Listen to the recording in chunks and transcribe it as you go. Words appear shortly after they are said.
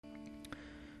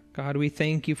God, we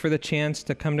thank you for the chance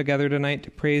to come together tonight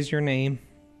to praise your name.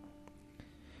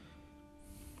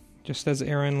 Just as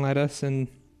Aaron led us in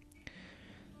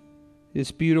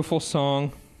this beautiful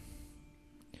song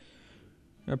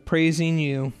of praising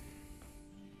you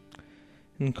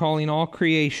and calling all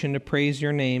creation to praise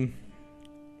your name.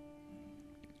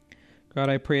 God,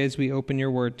 I pray as we open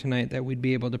your word tonight that we'd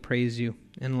be able to praise you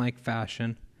in like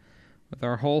fashion, with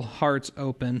our whole hearts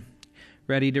open,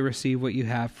 ready to receive what you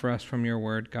have for us from your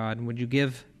word, God. Would you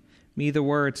give me the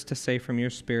words to say from your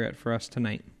Spirit for us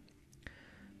tonight?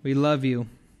 We love you.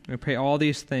 I pray all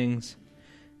these things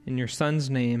in your Son's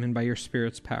name and by your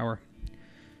Spirit's power.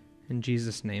 In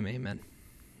Jesus' name, amen.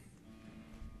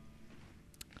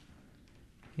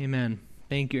 Amen.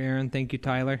 Thank you, Aaron. Thank you,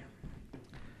 Tyler.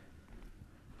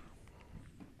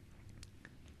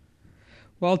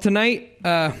 Well, tonight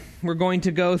we're going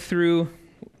to go through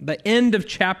the end of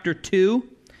chapter 2.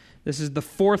 This is the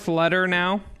fourth letter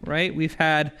now, right? We've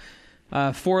had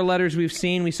 4 letters we've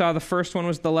seen. We saw the first one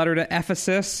was the letter to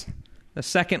Ephesus. The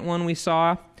second one we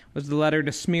saw was the letter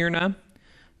to Smyrna.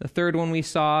 The third one we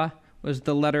saw was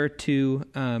the letter to...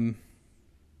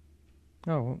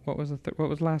 what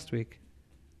was last week?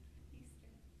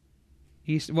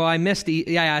 Easter. Well, I missed.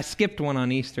 I skipped one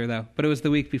on Easter though, but it was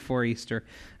the week before Easter.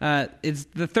 It's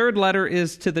the third letter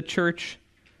is to the church.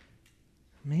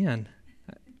 Man,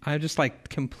 I'm just like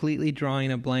completely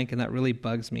drawing a blank, and that really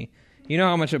bugs me. You know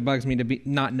how much it bugs me to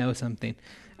not know something.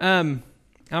 I'm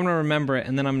gonna remember it,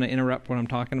 and then I'm gonna interrupt what I'm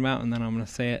talking about, and then I'm gonna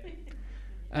say it.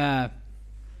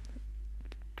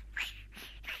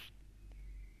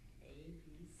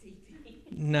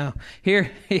 No. Here,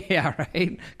 yeah,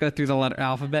 right? Go through the letter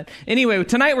alphabet. Anyway,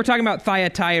 tonight we're talking about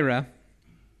Thyatira.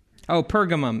 Oh,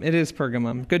 Pergamum. It is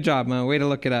Pergamum. Good job, Mo. Way to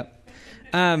look it up.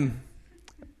 I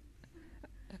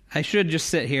should just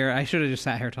sit here. I should have just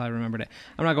sat here till I remembered it.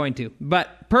 I'm not going to.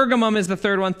 But Pergamum is the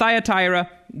third one. Thyatira.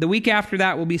 The week after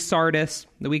that will be Sardis.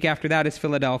 The week after that is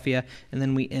Philadelphia. And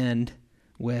then we end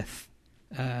with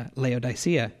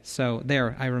Laodicea. So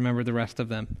there, I remember the rest of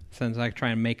them, since I try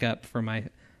and make up for my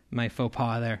faux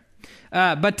pas there.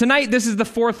 But tonight, this is the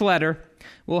fourth letter.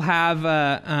 We'll have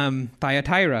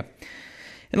Thyatira.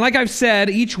 And like I've said,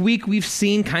 each week we've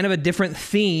seen kind of a different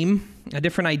theme, a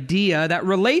different idea that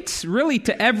relates really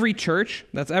to every church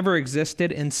that's ever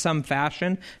existed in some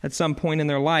fashion at some point in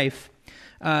their life.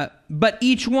 But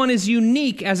each one is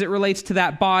unique as it relates to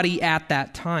that body at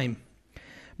that time.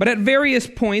 But at various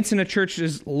points in a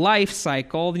church's life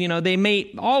cycle,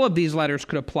 all of these letters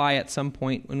could apply at some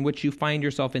point in which you find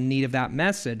yourself in need of that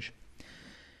message.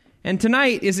 And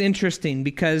tonight is interesting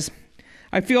because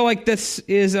I feel like this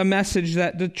is a message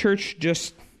that the church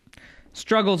just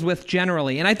struggles with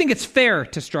generally. And I think it's fair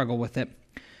to struggle with it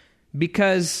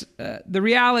because the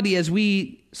reality is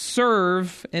we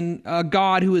serve a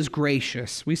God who is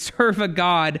gracious. We serve a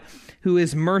God who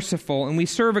is merciful, and we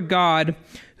serve a God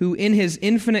who in his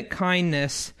infinite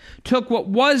kindness took what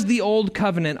was the old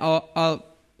covenant, a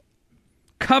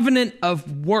covenant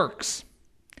of works,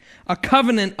 a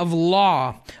covenant of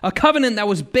law, a covenant that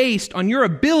was based on your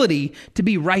ability to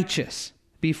be righteous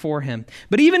before him.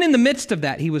 But even in the midst of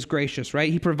that, he was gracious,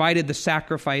 right? He provided the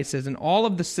sacrifices and all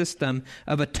of the system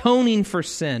of atoning for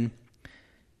sin,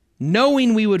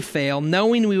 knowing we would fail,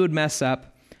 knowing we would mess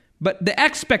up, but the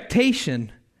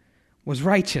expectation was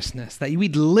righteousness, that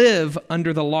we'd live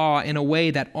under the law in a way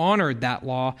that honored that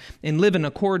law and live in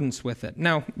accordance with it.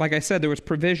 Now, like I said, there was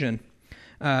provision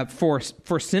for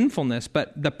sinfulness,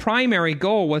 but the primary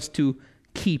goal was to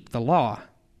keep the law.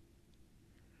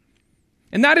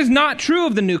 And that is not true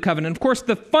of the new covenant. Of course,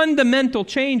 the fundamental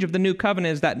change of the new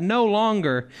covenant is that no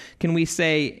longer can we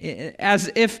say,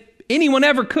 as if anyone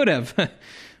ever could have,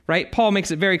 right? Paul makes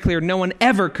it very clear, no one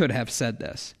ever could have said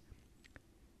this.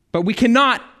 But we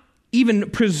cannot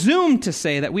even presume to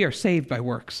say that we are saved by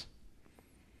works,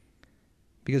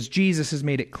 because Jesus has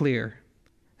made it clear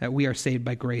that we are saved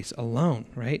by grace alone,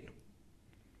 right?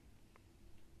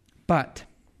 But,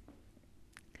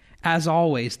 as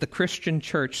always, the Christian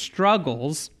church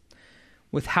struggles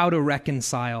with how to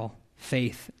reconcile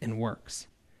faith and works.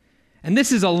 And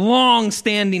this is a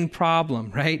long-standing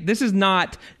problem, right? This is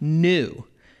not new.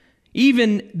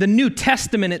 Even the New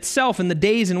Testament itself, in the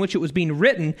days in which it was being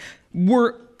written,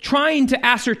 were trying to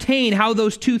ascertain how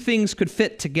those two things could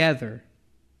fit together.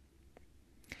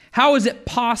 How is it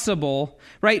possible,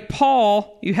 right?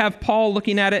 You have Paul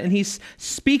looking at it, and he's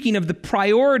speaking of the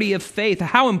priority of faith,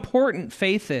 how important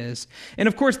faith is. And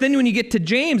of course, then when you get to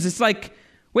James, it's like,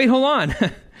 wait, hold on.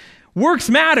 Works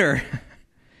matter.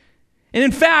 And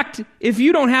in fact, if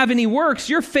you don't have any works,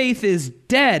 your faith is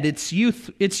dead. It's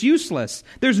useless.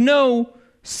 There's no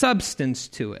substance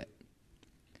to it.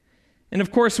 And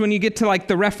of course, when you get to like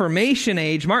the Reformation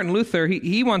age, Martin Luther,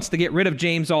 he wants to get rid of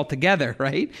James altogether,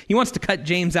 right? He wants to cut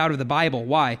James out of the Bible.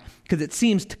 Why? Because it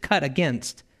seems to cut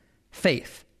against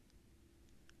faith.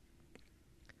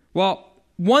 Well,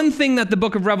 one thing that the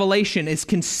book of Revelation is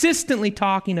consistently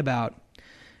talking about,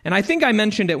 and I think I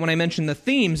mentioned it when I mentioned the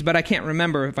themes, but I can't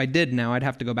remember if I did now. I'd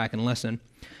have to go back and listen.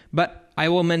 But I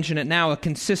will mention it now. A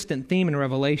consistent theme in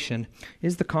Revelation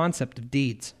is the concept of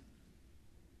deeds.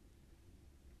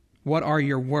 What are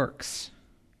your works?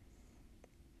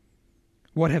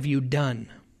 What have you done?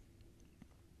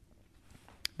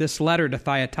 This letter to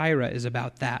Thyatira is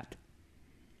about that.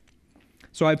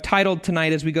 So I've titled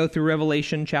tonight, as we go through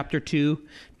Revelation chapter 2,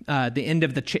 to the end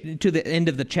of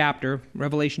the chapter,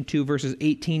 Revelation 2, verses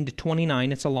 18 to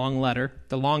 29. It's a long letter,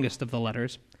 the longest of the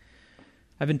letters.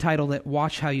 I've entitled it,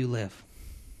 Watch How You Live.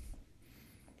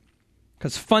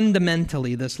 Because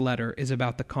fundamentally, this letter is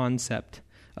about the concept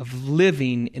of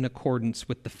living in accordance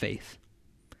with the faith.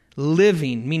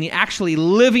 Living, meaning actually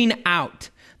living out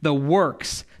the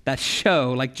works that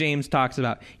show, like James talks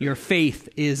about, your faith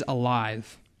is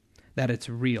alive, that it's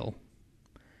real,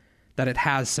 that it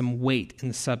has some weight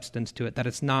and substance to it, that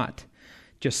it's not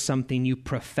just something you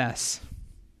profess.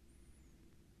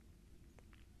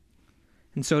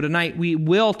 And so tonight we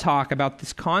will talk about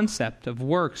this concept of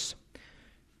works.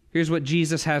 Here's what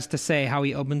Jesus has to say, how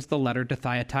he opens the letter to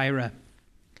Thyatira.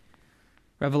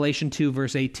 Revelation 2,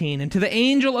 verse 18. And to the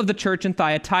angel of the church in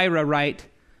Thyatira write,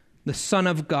 the Son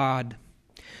of God,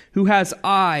 who has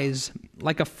eyes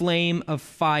like a flame of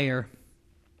fire,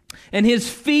 and his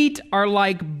feet are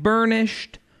like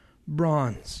burnished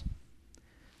bronze,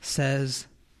 says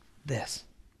this.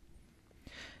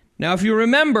 Now, if you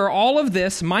remember, all of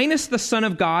this, minus the Son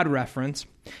of God reference,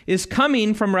 is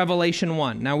coming from Revelation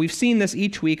 1. Now, we've seen this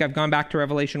each week. I've gone back to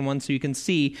Revelation 1 so you can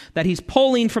see that he's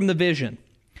pulling from the vision.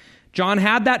 John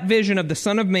had that vision of the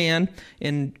Son of Man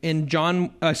in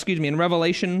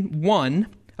Revelation 1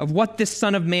 of what this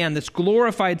Son of Man, this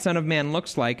glorified Son of Man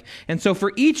looks like. And so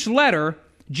for each letter,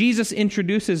 Jesus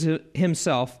introduces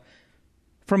himself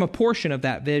from a portion of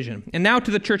that vision. And now to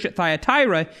the church at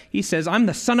Thyatira, he says, I'm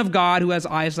the Son of God who has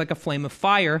eyes like a flame of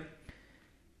fire,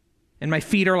 and my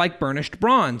feet are like burnished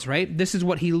bronze, right? This is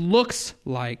what he looks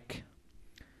like.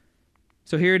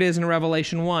 So here it is in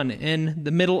Revelation 1. In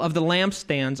the middle of the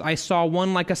lampstands, I saw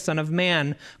one like a son of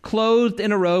man, clothed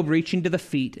in a robe reaching to the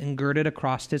feet and girded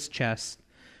across his chest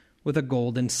with a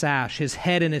golden sash. His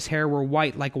head and his hair were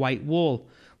white like white wool,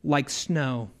 like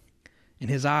snow, and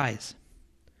his eyes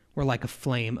were like a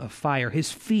flame of fire.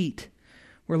 His feet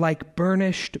were like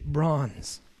burnished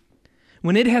bronze,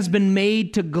 when it has been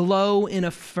made to glow in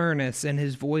a furnace, and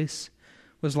his voice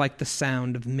was like the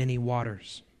sound of many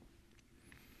waters.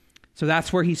 So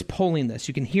that's where he's pulling this.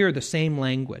 You can hear the same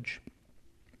language.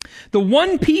 The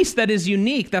one piece that is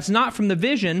unique, that's not from the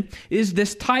vision, is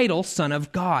this title, Son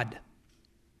of God.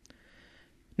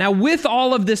 Now, with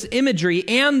all of this imagery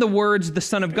and the words, the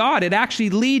Son of God, it actually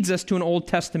leads us to an Old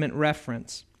Testament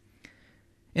reference.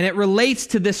 And it relates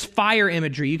to this fire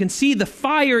imagery. You can see the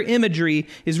fire imagery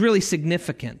is really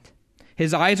significant.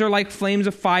 His eyes are like flames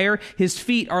of fire. His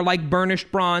feet are like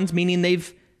burnished bronze, meaning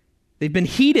they've been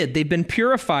heated, they've been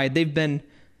purified, they've been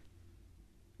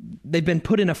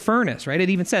put in a furnace, right? It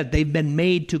even said they've been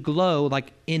made to glow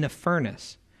like in a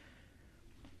furnace.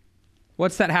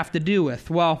 What's that have to do with?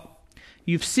 Well,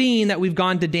 you've seen that we've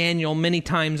gone to Daniel many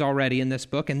times already in this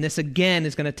book, and this again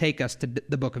is going to take us to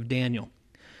the book of Daniel.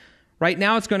 Right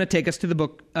now it's going to take us to the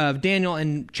book of Daniel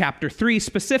in chapter 3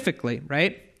 specifically,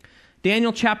 right?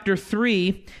 Daniel chapter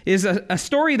 3 is a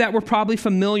story that we're probably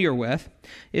familiar with.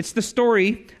 It's the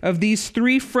story of these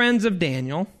three friends of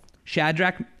Daniel,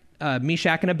 Shadrach,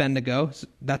 Meshach, and Abednego.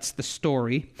 That's the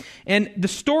story. And the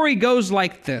story goes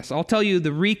like this. I'll tell you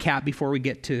the recap before we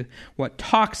get to what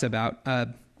talks about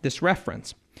this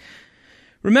reference.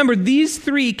 Remember, these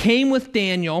three came with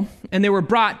Daniel, and they were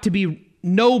brought to be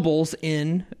nobles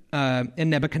in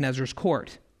Nebuchadnezzar's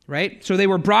court. Right? So they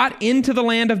were brought into the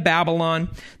land of Babylon.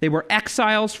 They were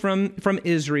exiles from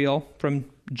Israel, from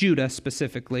Judah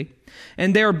specifically.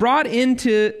 And they're brought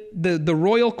into the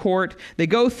royal court. They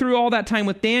go through all that time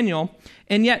with Daniel,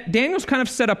 and yet Daniel's kind of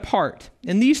set apart.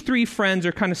 And these three friends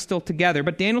are kind of still together,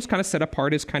 but Daniel's kind of set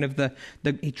apart as kind of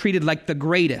he treated like the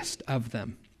greatest of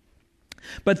them.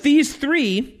 But these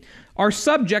three are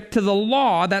subject to the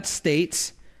law that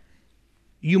states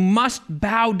you must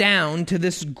bow down to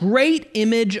this great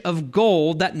image of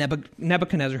gold that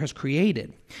Nebuchadnezzar has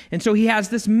created. And so he has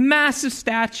this massive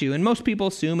statue, and most people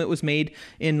assume it was made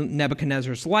in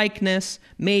Nebuchadnezzar's likeness.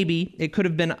 Maybe it could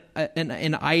have been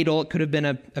an idol. It could have been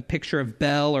a picture of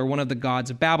Bel or one of the gods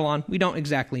of Babylon. We don't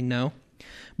exactly know.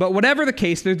 But whatever the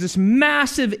case, there's this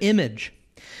massive image.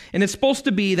 And it's supposed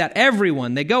to be that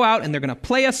everyone, they go out and they're going to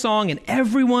play a song, and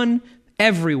everyone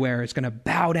everywhere is going to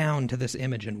bow down to this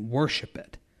image and worship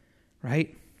it,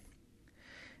 right?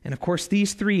 And of course,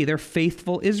 these three, they're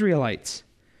faithful Israelites.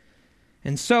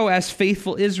 And so as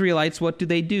faithful Israelites, what do?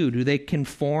 Do they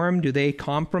conform? Do they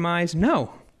compromise?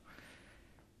 No.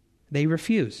 They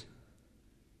refuse.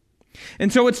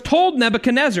 And so it's told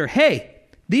Nebuchadnezzar, hey,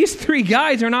 these three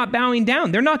guys are not bowing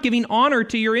down. They're not giving honor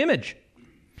to your image.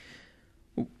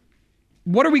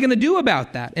 What are we going to do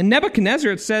about that? And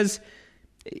Nebuchadnezzar, it says,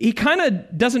 he kind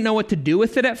of doesn't know what to do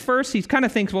with it at first. He kind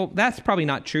of thinks, well, that's probably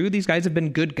not true. These guys have been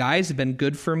good guys, have been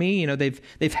good for me. You know,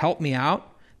 they've helped me out.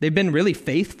 They've been really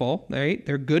faithful, right?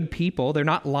 They're good people. They're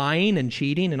not lying and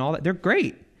cheating and all that. They're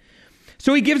great.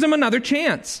 So he gives them another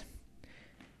chance.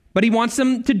 But he wants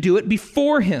them to do it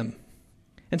before him.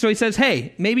 And so he says,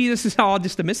 hey, maybe this is all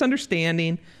just a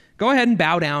misunderstanding. Go ahead and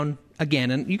bow down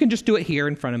again, and you can just do it here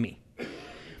in front of me.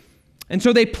 And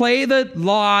so they play the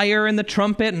lyre and the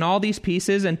trumpet and all these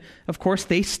pieces, and of course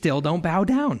they still don't bow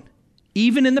down,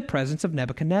 even in the presence of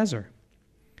Nebuchadnezzar.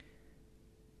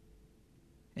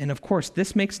 And of course,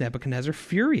 this makes Nebuchadnezzar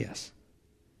furious.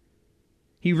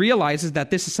 He realizes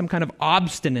that this is some kind of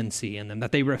obstinacy in them,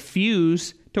 that they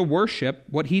refuse to worship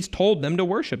what he's told them to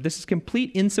worship. This is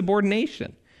complete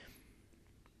insubordination.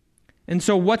 And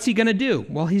so what's he going to do?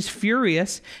 Well, he's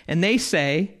furious, and they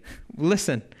say,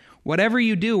 listen, whatever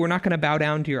you do, we're not going to bow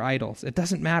down to your idols. It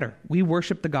doesn't matter. We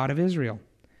worship the God of Israel.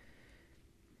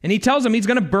 And he tells them he's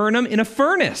going to burn them in a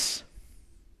furnace.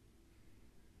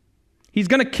 He's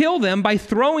going to kill them by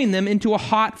throwing them into a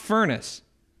hot furnace,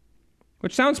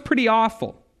 which sounds pretty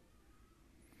awful.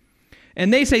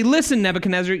 And they say, listen,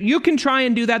 Nebuchadnezzar, you can try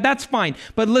and do that. That's fine.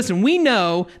 But listen, we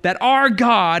know that our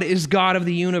God is God of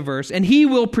the universe, and he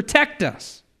will protect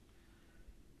us.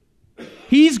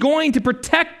 He's going to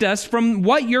protect us from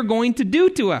what you're going to do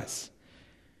to us.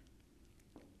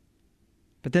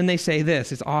 But then they say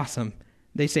this, it's awesome.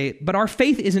 They say, but our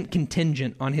faith isn't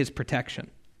contingent on his protection.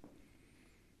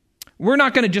 We're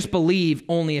not going to just believe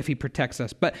only if he protects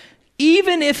us. But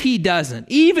even if he doesn't,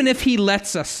 even if he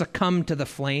lets us succumb to the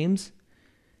flames,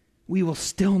 we will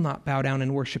still not bow down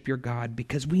and worship your God,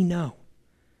 because we know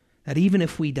that even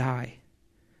if we die,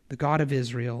 the God of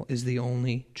Israel is the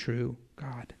only true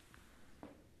God.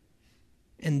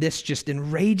 And this just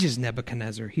enrages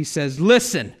Nebuchadnezzar. He says,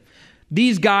 listen,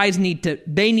 these guys need to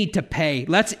pay.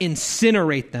 Let's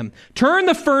incinerate them. Turn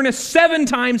the furnace 7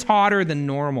 times hotter than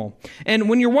normal. And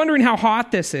when you're wondering how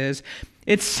hot this is,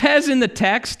 it says in the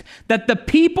text that the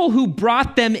people who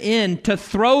brought them in to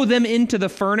throw them into the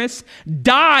furnace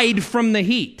died from the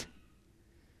heat.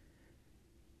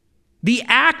 The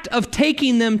act of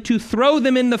taking them to throw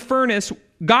them in the furnace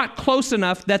got close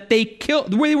enough that they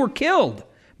were killed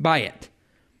by it.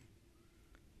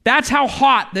 That's how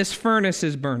hot this furnace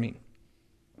is burning.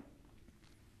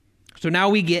 So now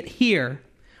we get here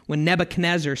when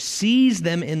Nebuchadnezzar sees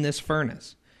them in this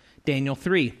furnace. Daniel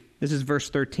 3, this is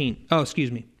verse 13. Oh,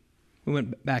 excuse me. We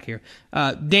went back here.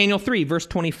 Daniel 3, verse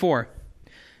 24.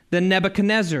 Then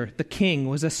Nebuchadnezzar, the king,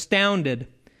 was astounded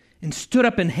and stood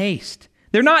up in haste.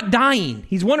 They're not dying.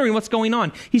 He's wondering what's going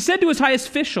on. He said to his high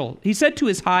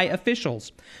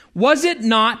officials, was it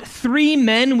not 3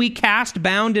 men we cast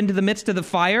bound into the midst of the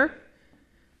fire?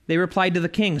 They replied to the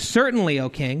king, certainly, O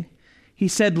king. He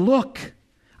said, look,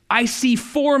 I see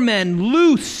 4 men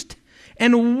loosed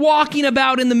and walking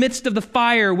about in the midst of the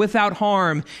fire without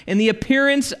harm, and the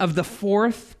appearance of the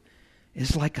 4th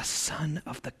is like a son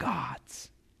of the gods.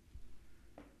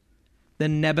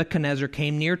 Then Nebuchadnezzar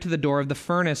came near to the door of the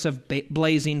furnace of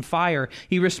blazing fire.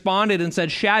 He responded and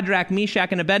said, Shadrach,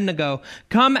 Meshach, and Abednego,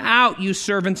 come out, you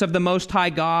servants of the Most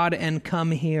High God, and come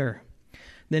here.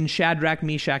 Then Shadrach,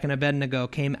 Meshach, and Abednego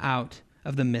came out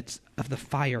of the midst of the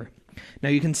fire. Now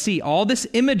you can see all this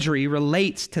imagery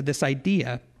relates to this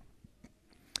idea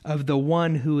of the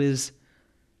one who is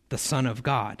the Son of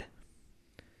God,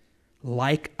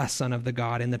 like a son of the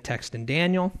God in the text in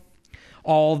Daniel.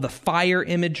 All the fire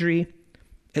imagery,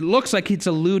 it looks like it's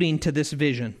alluding to this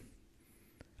vision,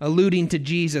 alluding to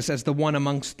Jesus as the one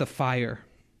amongst the fire.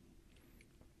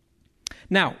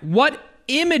 Now, what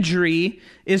imagery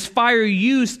is fire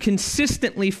used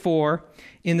consistently for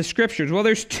in the scriptures? Well,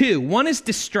 there's 2. One is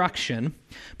destruction,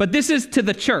 but this is to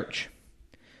the church.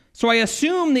 So I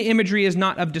assume the imagery is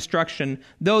not of destruction,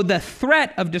 though the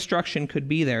threat of destruction could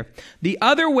be there. The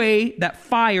other way that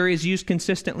fire is used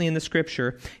consistently in the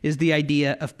scripture is the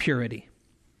idea of purity.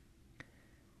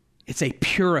 It's a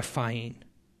purifying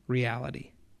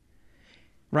reality.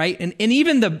 right? And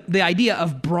even the idea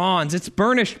of bronze, it's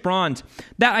burnished bronze.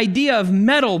 That idea of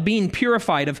metal being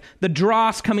purified, of the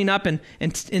dross coming up and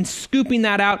scooping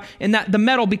that out, and that the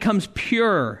metal becomes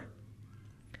pure.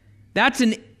 That's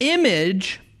an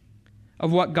image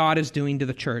of what God is doing to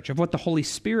the church, of what the Holy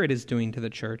Spirit is doing to the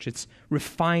church. It's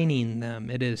refining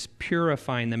them. It is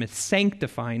purifying them. It's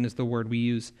sanctifying is the word we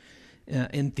use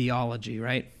in theology,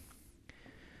 right?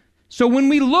 So when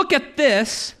we look at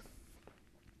this,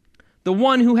 the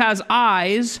one who has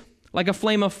eyes like a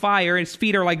flame of fire, his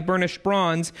feet are like burnished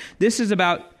bronze, this is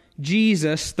about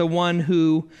Jesus, the one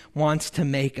who wants to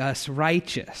make us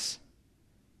righteous.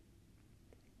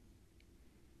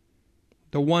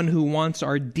 The one who wants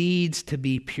our deeds to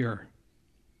be pure.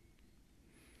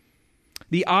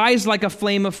 The eyes like a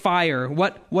flame of fire.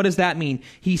 What does that mean?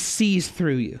 He sees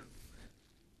through you.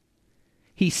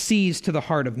 He sees to the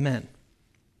heart of men.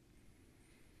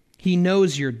 He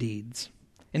knows your deeds.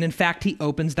 And in fact, he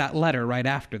opens that letter right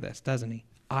after this, doesn't he?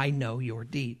 I know your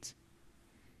deeds.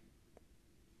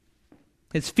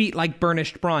 His feet like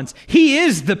burnished bronze. He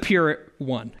is the pure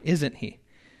one, isn't he?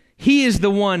 He is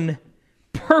the one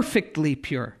perfectly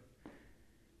pure,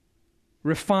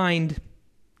 refined,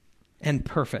 and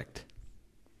perfect.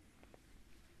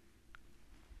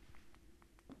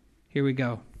 Here we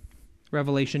go.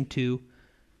 Revelation 2,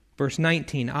 verse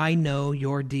 19. I know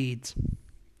your deeds,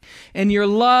 and your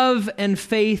love and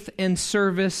faith and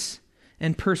service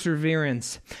and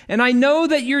perseverance. And I know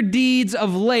that your deeds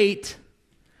of late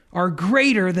are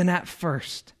greater than at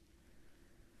first.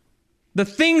 The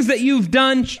things that you've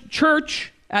done,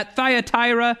 church, at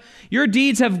Thyatira, your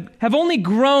deeds have only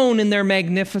grown in their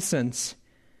magnificence.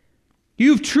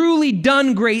 You've truly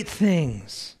done great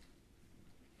things.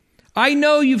 I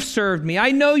know you've served me.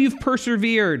 I know you've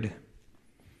persevered.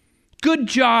 Good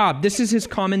job. This is his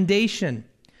commendation.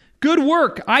 Good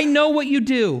work. I know what you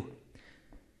do.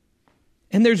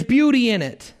 And there's beauty in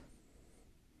it.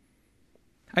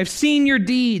 I've seen your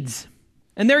deeds,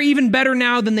 and they're even better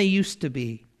now than they used to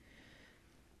be.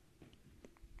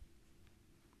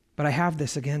 But I have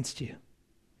this against you,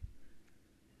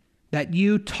 that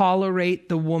you tolerate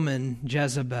the woman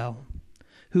Jezebel,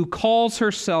 who calls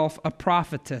herself a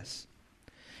prophetess,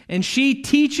 and she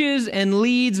teaches and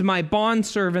leads my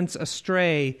bondservants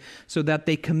astray so that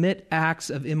they commit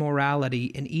acts of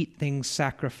immorality and eat things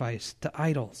sacrificed to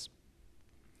idols.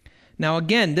 Now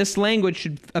again, this language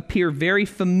should appear very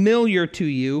familiar to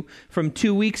you from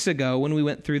 2 weeks ago when we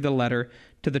went through the letter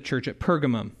to the church at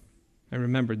Pergamum. I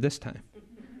remembered this time.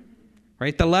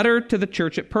 Right? The letter to the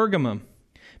church at Pergamum.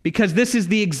 Because this is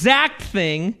the exact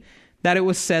thing that it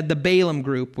was said the Balaam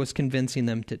group was convincing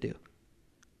them to do.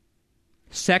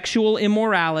 Sexual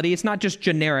immorality, it's not just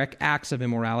generic acts of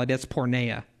immorality, that's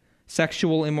porneia.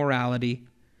 Sexual immorality,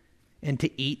 and to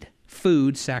eat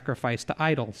food sacrificed to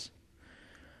idols.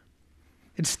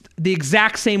 It's the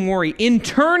exact same worry.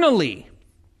 Internally,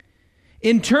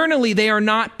 they are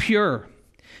not pure,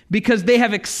 because they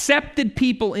have accepted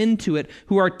people into it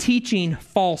who are teaching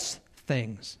false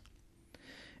things.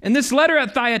 And this letter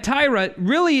at Thyatira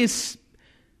really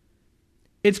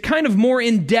it's kind of more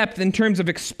in-depth in terms of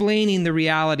explaining the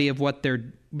reality of what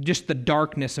just the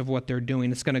darkness of what they're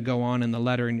doing. It's going to go on in the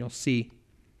letter and you'll see.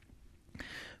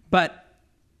 But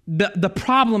the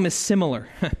problem is similar.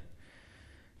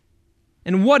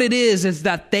 And what it is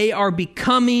that they are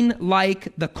becoming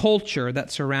like the culture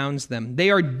that surrounds them.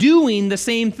 They are doing the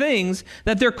same things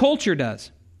that their culture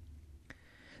does.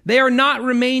 They are not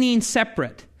remaining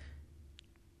separate.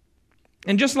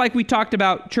 And just like we talked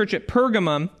about church at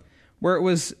Pergamum, where it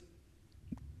was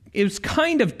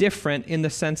kind of different in the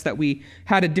sense that we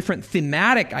had a different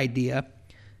thematic idea,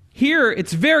 here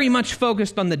it's very much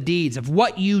focused on the deeds of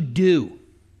what you do.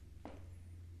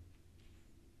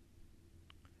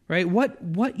 Right?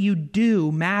 What you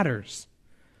do matters.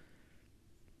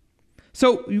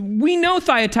 So we know,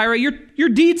 Thyatira, your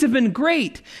deeds have been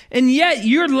great, and yet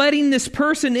you're letting this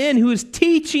person in who is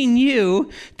teaching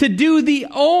you to do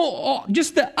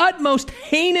just the utmost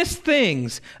heinous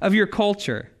things of your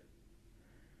culture.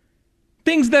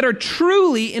 Things that are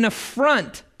truly an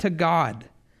affront to God.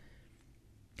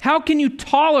 How can you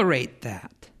tolerate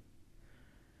that?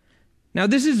 Now,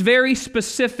 this is very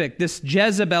specific, this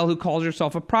Jezebel who calls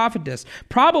herself a prophetess.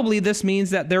 Probably this means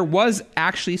that there was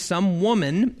actually some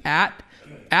woman at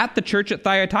the church at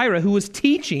Thyatira who was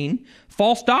teaching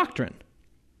false doctrine.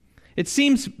 It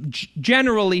seems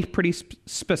generally pretty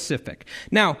specific.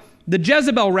 Now, the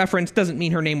Jezebel reference doesn't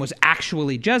mean her name was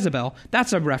actually Jezebel.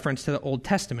 That's a reference to the Old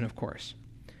Testament, of course.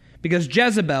 Because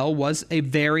Jezebel was a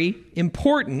very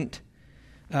important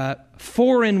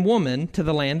foreign woman to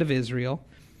the land of Israel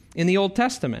in the Old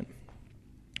Testament.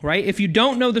 right? If you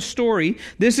don't know the story,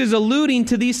 this is alluding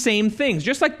to these same things.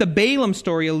 Just like the Balaam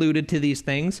story alluded to these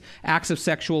things, acts of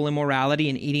sexual immorality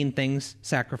and eating things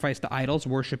sacrificed to idols,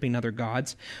 worshiping other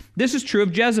gods. This is true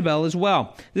of Jezebel as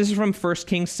well. This is from 1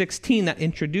 Kings 16 that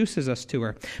introduces us to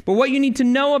her. But what you need to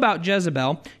know about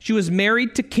Jezebel, she was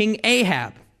married to King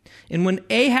Ahab. And when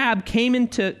Ahab came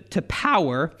into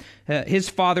power, his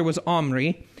father was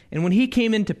Omri, and when he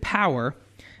came into power,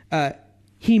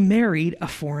 he married a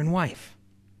foreign wife.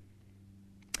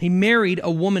 He married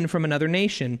a woman from another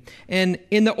nation. And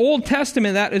in the Old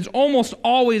Testament, that is almost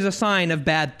always a sign of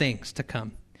bad things to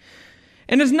come.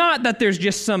 And it's not that there's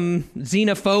just some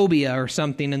xenophobia or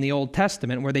something in the Old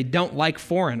Testament where they don't like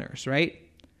foreigners, right?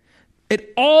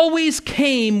 It always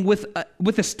came with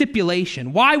a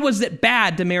stipulation. Why was it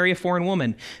bad to marry a foreign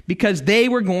woman? Because they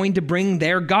were going to bring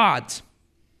their gods.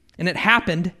 And it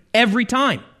happened every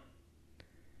time.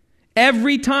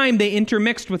 Every time they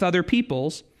intermixed with other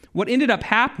peoples, what ended up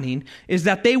happening is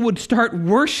that they would start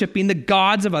worshiping the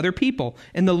gods of other people.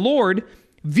 And the Lord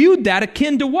viewed that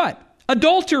akin to what?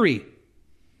 Adultery.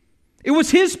 It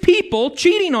was his people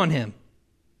cheating on him.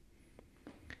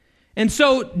 And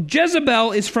so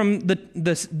Jezebel is from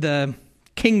the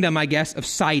kingdom, I guess, of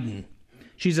Sidon.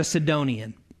 She's a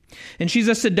Sidonian. And she's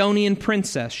a Sidonian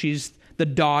princess. She's the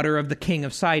daughter of the king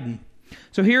of Sidon.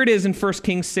 So here it is in 1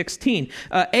 Kings 16.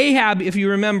 Ahab, if you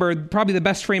remember, probably the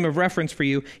best frame of reference for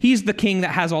you, he's the king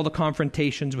that has all the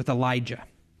confrontations with Elijah,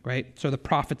 right? So the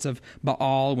prophets of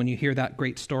Baal, when you hear that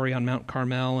great story on Mount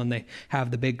Carmel and they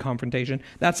have the big confrontation,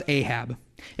 that's Ahab.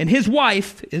 And his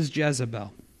wife is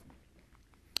Jezebel.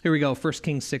 Here we go, 1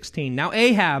 Kings 16. Now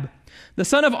Ahab, the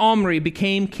son of Omri,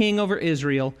 became king over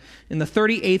Israel in the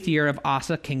 38th year of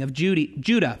Asa, king of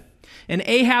Judah. And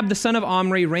Ahab, the son of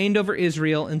Omri, reigned over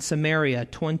Israel in Samaria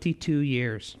 22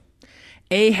 years.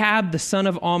 Ahab, the son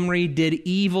of Omri, did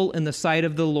evil in the sight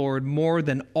of the Lord more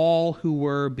than all who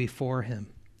were before him.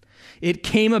 It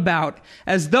came about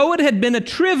as though it had been a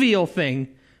trivial thing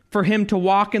for him to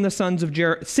walk in the sins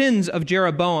of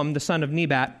Jeroboam, the son of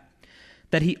Nebat,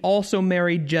 that he also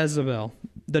married Jezebel,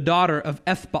 the daughter of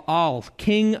Ethbaal,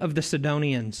 king of the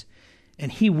Sidonians.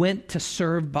 And he went to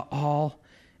serve Baal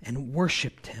and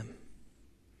worshipped him.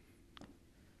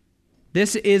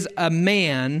 This is a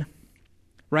man,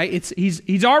 right?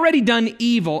 He's already done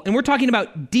evil, and we're talking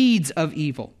about deeds of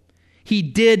evil. He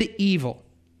did evil.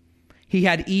 He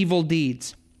had evil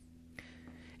deeds.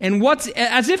 And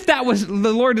as if that was,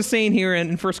 the Lord is saying here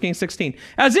in 1 Kings 16,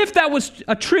 as if that was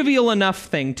a trivial enough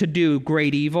thing to do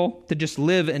great evil, to just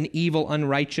live an evil,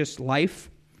 unrighteous life,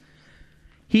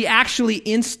 he actually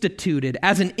instituted,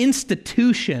 as an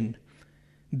institution,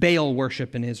 Baal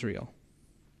worship in Israel.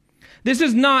 This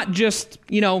is not just,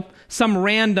 some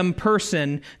random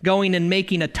person going and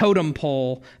making a totem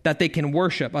pole that they can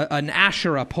worship, an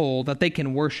Asherah pole that they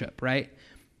can worship, right?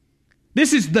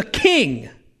 This is the king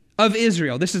of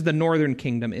Israel. This is the northern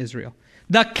kingdom, Israel.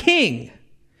 The king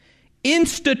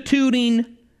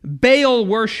instituting Baal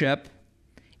worship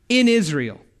in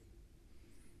Israel.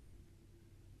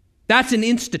 That's an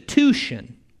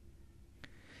institution.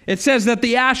 It says that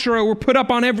the Asherah were put up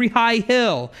on every high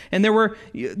hill, and there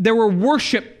were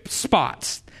worship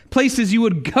spots, places you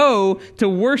would go to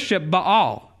worship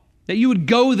Baal, that you would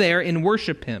go there and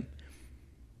worship him.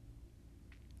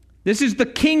 This is the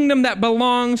kingdom that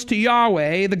belongs to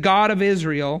Yahweh, the God of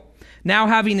Israel, now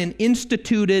having an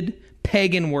instituted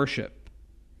pagan worship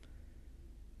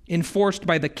enforced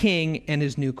by the king and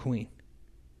his new queen.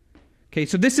 Okay,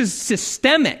 so this is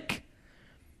systemic.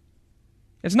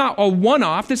 It's not a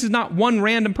one-off. This is not one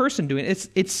random person doing it.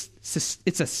 It's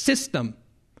a system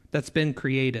that's been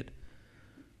created.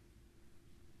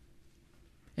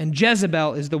 And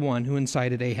Jezebel is the one who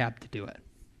incited Ahab to do it,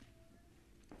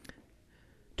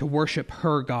 to worship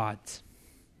her gods.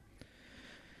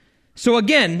 So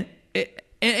again,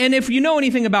 and if you know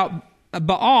anything about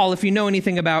Baal, if you know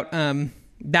anything about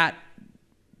that,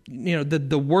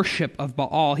 the worship of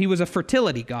Baal, he was a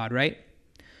fertility god, right?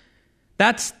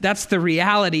 That's the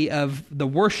reality of the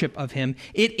worship of him.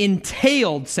 It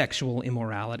entailed sexual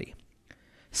immorality.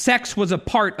 Sex was a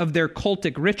part of their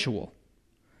cultic ritual.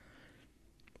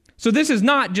 So this is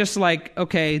not just like,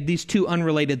 these two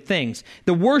unrelated things.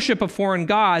 The worship of foreign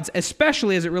gods,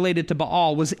 especially as it related to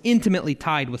Baal, was intimately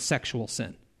tied with sexual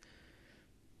sin.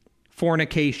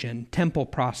 Fornication, temple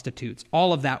prostitutes,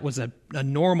 all of that was a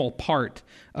normal part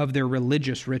of their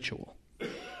religious ritual.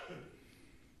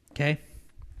 Okay?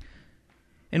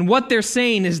 And what they're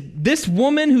saying is this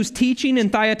woman who's teaching in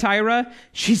Thyatira,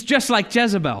 she's just like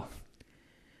Jezebel.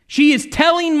 She is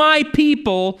telling my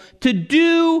people to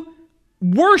do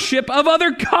worship of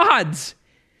other gods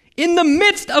in the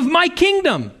midst of my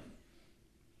kingdom.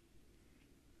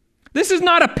 This is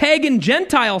not a pagan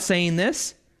Gentile saying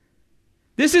this.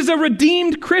 This is a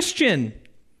redeemed Christian.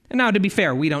 And now, to be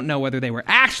fair, we don't know whether they were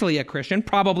actually a Christian.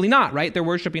 Probably not, right? They're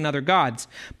worshiping other gods.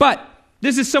 But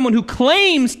this is someone who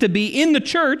claims to be in the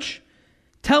church,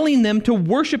 telling them to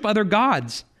worship other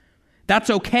gods. That's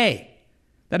okay.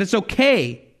 That it's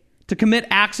okay to commit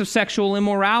acts of sexual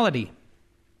immorality.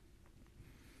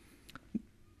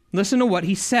 Listen to what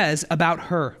he says about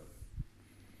her.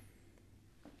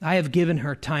 I have given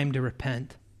her time to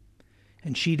repent,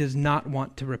 and she does not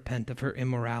want to repent of her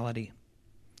immorality.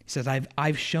 He says,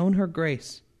 I've shown her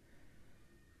grace.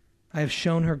 I have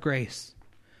shown her grace.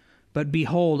 But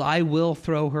behold, I will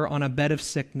throw her on a bed of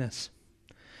sickness,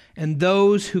 and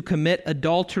those who commit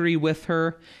adultery with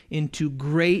her into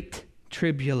great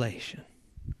tribulation,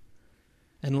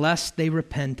 unless they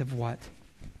repent of what?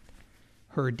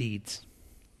 Her deeds.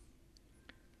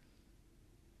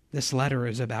 This letter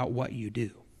is about what you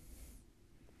do.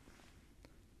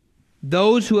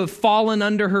 Those who have fallen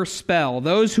under her spell,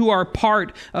 those who are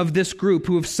part of this group,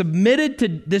 who have submitted to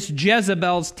this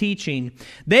Jezebel's teaching,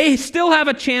 they still have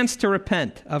a chance to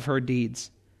repent of her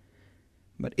deeds.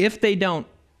 But if they don't,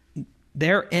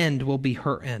 their end will be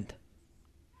her end.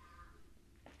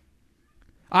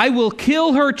 I will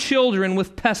kill her children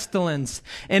with pestilence,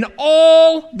 and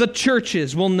all the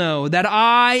churches will know that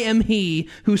I am he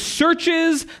who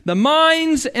searches the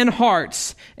minds and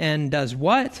hearts and does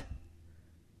what?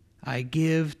 I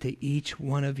give to each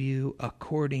one of you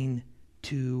according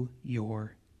to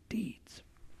your deeds.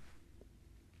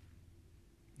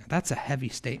 Now, that's a heavy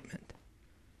statement.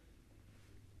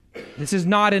 This is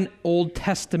not an Old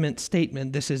Testament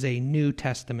statement. This is a New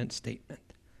Testament statement.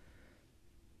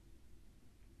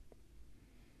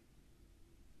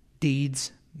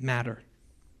 Deeds matter.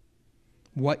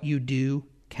 What you do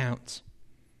counts.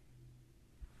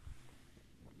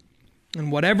 In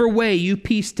whatever way you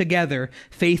piece together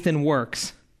faith and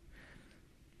works,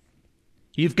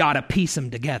 you've got to piece them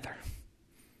together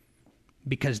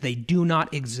because they do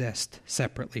not exist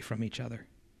separately from each other.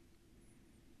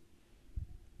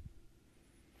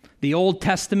 The Old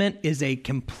Testament is a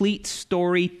complete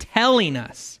story telling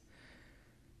us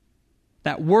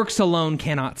that works alone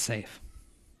cannot save.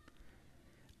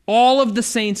 All of the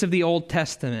saints of the Old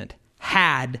Testament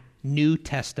had New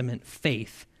Testament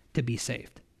faith to be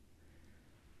saved.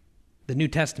 The New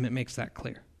Testament makes that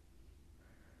clear.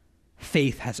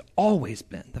 Faith has always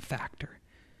been the factor.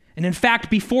 And in fact,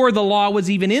 before the law was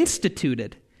even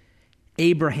instituted,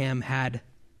 Abraham had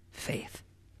faith.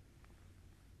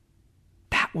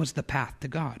 That was the path to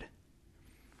God.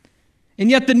 And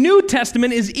yet the New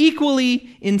Testament is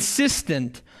equally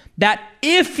insistent that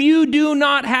if you do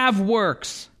not have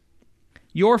works,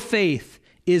 your faith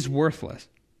is worthless.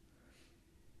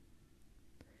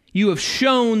 You have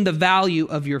shown the value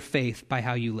of your faith by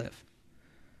how you live.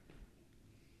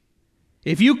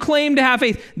 If you claim to have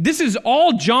faith, this is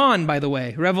all John, by the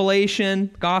way.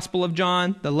 Revelation, Gospel of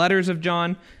John, the letters of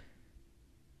John.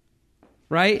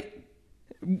 Right?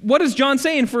 What does John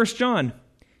say in 1 John?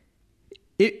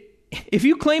 If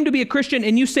you claim to be a Christian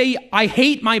and you say, I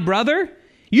hate my brother,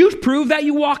 you've proved that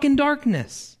you walk in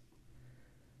darkness.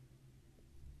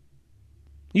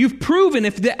 You've proven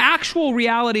if the actual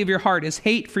reality of your heart is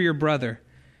hate for your brother,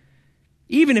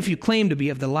 even if you claim to be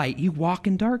of the light, you walk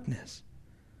in darkness.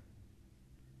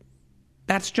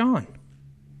 That's John.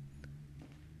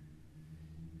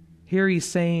 Here he's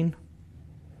saying,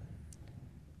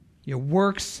 your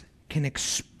works can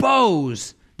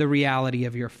expose the reality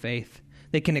of your faith.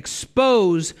 They can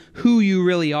expose who you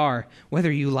really are, whether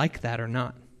you like that or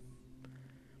not.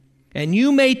 And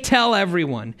you may tell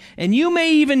everyone, and you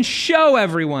may even show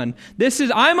everyone,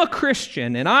 I'm a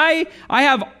Christian, and I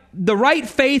have the right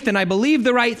faith, and I believe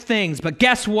the right things. But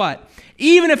guess what?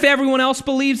 Even if everyone else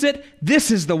believes it,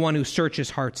 this is the one who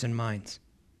searches hearts and minds.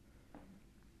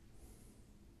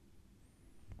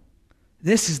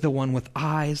 This is the one with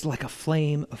eyes like a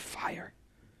flame of fire,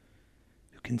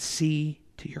 who can see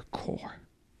to your core.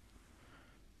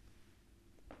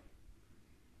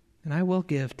 And I will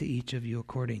give to each of you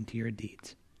according to your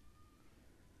deeds.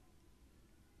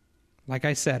 Like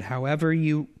I said, however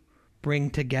you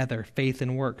bring together faith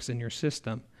and works in your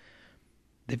system,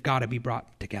 they've got to be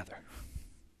brought together.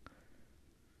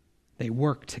 They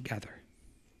work together.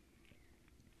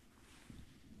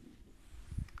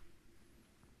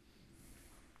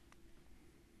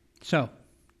 So,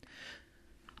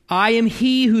 I am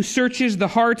he who searches the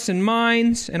hearts and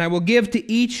minds, and I will give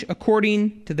to each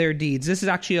according to their deeds. This is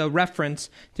actually a reference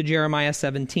to Jeremiah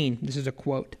 17. This is a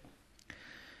quote.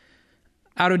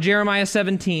 out of Jeremiah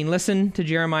 17. Listen to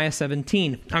Jeremiah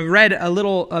 17. I read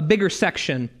a bigger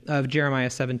section of Jeremiah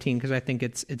 17 because I think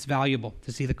it's valuable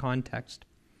to see the context.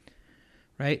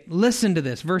 Right? Listen to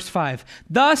this, verse 5.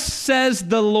 Thus says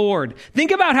the Lord.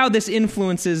 Think about how this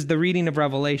influences the reading of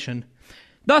Revelation.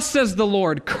 Thus says the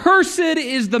Lord, cursed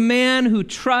is the man who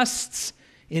trusts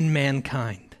in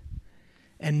mankind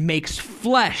and makes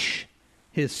flesh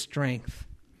his strength,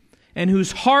 and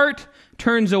whose heart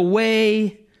turns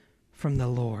away from the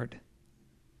Lord.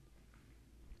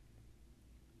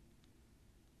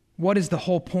 What is the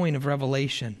whole point of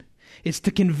Revelation? It's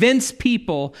to convince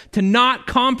people to not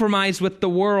compromise with the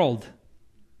world.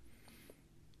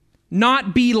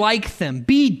 Not be like them.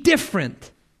 Be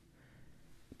different.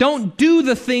 Don't do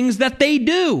the things that they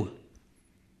do.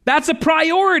 That's a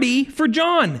priority for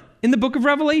John in the book of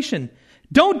Revelation.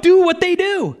 Don't do what they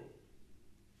do.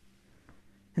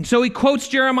 And so he quotes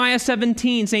Jeremiah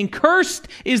 17 saying, cursed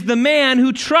is the man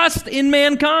who trusts in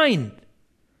mankind.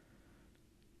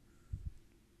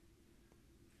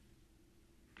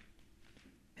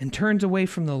 And turns away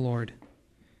from the Lord.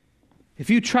 If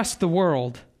you trust the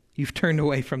world, you've turned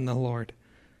away from the Lord.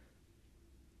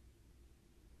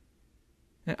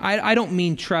 I don't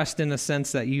mean trust in the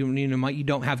sense that you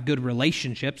don't have good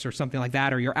relationships or something like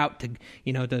that, or you're out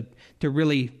to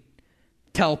really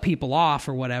tell people off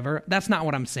or whatever. That's not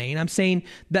what I'm saying. I'm saying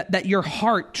that your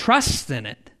heart trusts in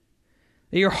it,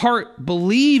 that your heart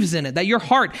believes in it, that your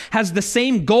heart has the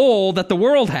same goal that the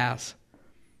world has.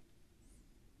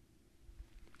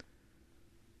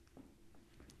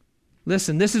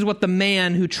 Listen, this is what the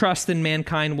man who trusts in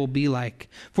mankind will be like.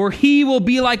 For he will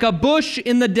be like a bush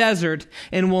in the desert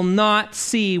and will not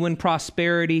see when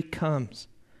prosperity comes,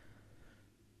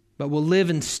 but will live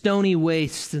in stony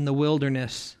wastes in the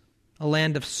wilderness, a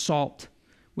land of salt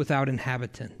without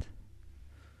inhabitant.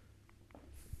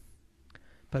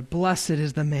 But blessed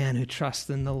is the man who trusts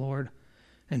in the Lord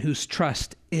and whose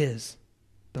trust is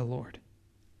the Lord.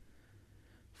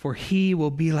 For he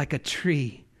will be like a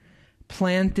tree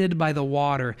planted by the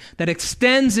water, that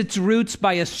extends its roots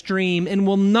by a stream and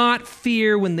will not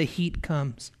fear when the heat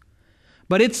comes.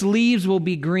 But its leaves will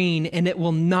be green, and it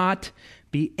will not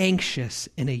be anxious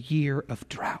in a year of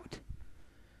drought,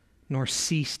 nor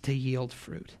cease to yield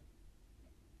fruit.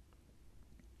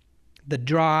 The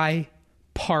dry,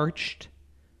 parched,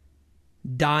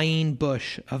 dying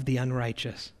bush of the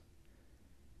unrighteous,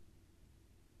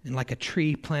 and like a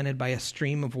tree planted by a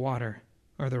stream of water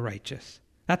are the righteous.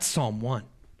 That's Psalm 1.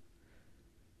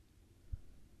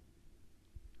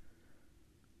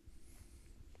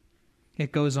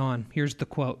 It goes on. Here's the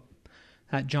quote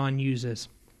that John uses.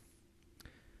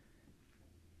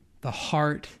 The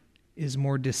heart is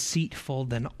more deceitful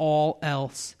than all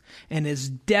else and is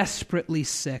desperately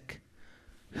sick.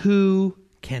 Who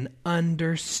can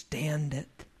understand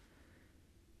it?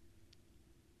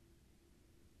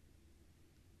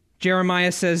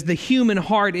 Jeremiah says the human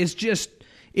heart is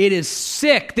it is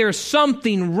sick. There's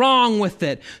something wrong with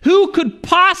it. Who could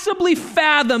possibly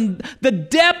fathom the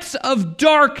depths of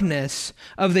darkness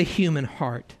of the human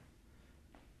heart?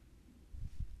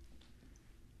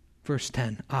 Verse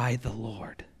 10, I, the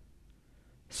Lord,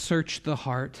 search the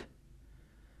heart.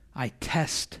 I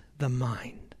test the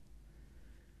mind,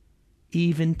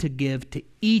 even to give to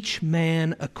each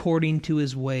man according to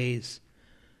his ways,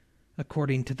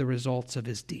 according to the results of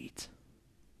his deeds.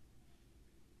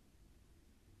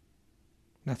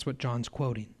 That's what John's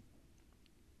quoting.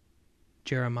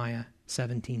 Jeremiah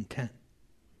 17:10.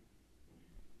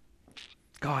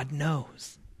 God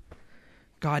knows.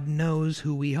 God knows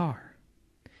who we are.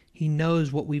 He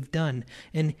knows what we've done.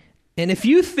 And if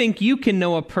you think you can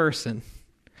know a person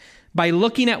by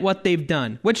looking at what they've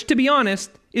done, which to be honest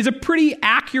is a pretty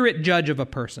accurate judge of a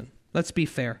person, let's be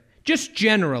fair, just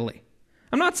generally.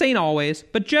 I'm not saying always,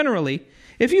 but generally,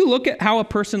 if you look at how a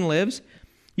person lives,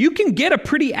 you can get a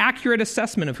pretty accurate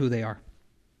assessment of who they are.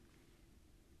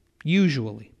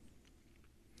 Usually.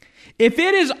 If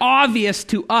it is obvious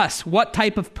to us what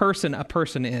type of person a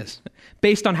person is,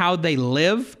 based on how they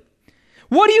live,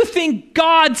 what do you think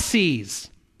God sees?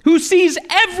 Who sees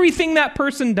everything that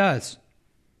person does?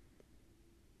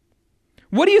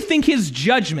 What do you think his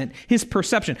judgment, his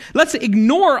perception? Let's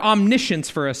ignore omniscience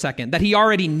for a second, that he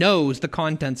already knows the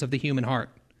contents of the human heart.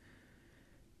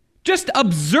 Just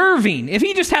observing, if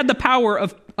he just had the power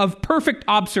of perfect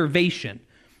observation,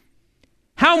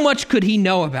 how much could he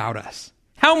know about us?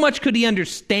 How much could he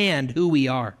understand who we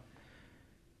are?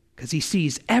 Because he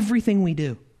sees everything we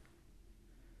do.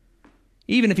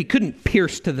 Even if he couldn't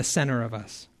pierce to the center of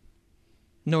us,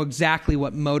 know exactly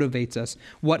what motivates us,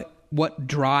 what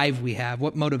drive we have,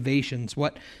 what motivations,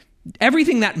 what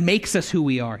Everything that makes us who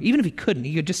we are. Even if he couldn't,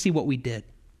 he could just see what we did.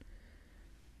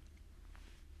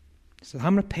 So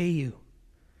I'm going to pay you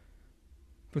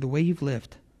for the way you've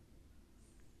lived.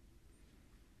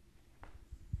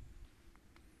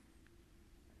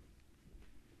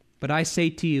 But I say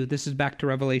to you, this is back to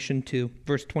Revelation 2,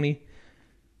 verse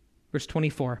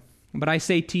 24. But I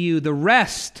say to you, the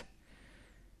rest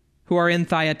who are in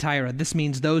Thyatira, this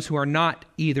means those who are not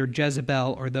either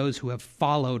Jezebel or those who have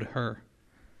followed her.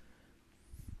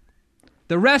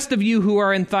 The rest of you who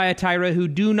are in Thyatira who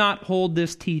do not hold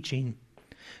this teaching,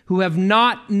 who have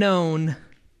not known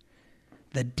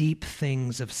the deep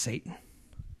things of Satan,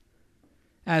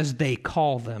 as they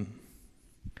call them,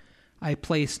 I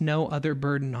place no other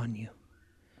burden on you.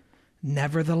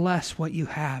 Nevertheless, what you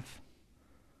have,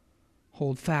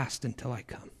 hold fast until I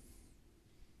come.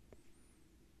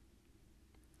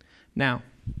 Now,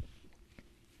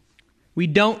 we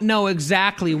don't know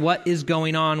exactly what is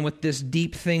going on with this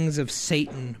deep things of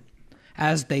Satan,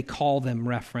 as they call them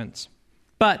reference.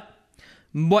 But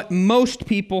what most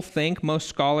people think, most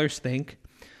scholars think,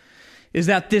 is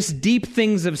that this deep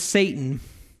things of Satan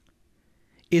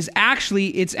it's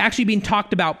actually being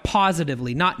talked about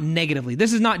positively, not negatively.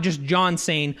 This is not just John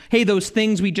saying, hey, those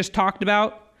things we just talked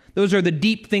about, those are the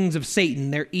deep things of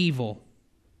Satan. They're evil.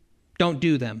 Don't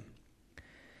do them.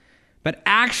 But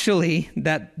actually,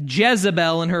 that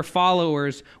Jezebel and her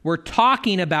followers were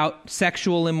talking about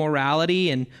sexual immorality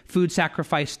and food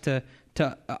sacrifice to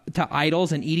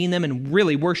idols and eating them and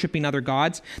really worshiping other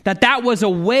gods, that was a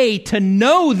way to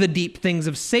know the deep things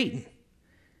of Satan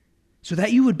so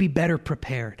that you would be better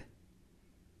prepared,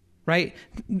 right?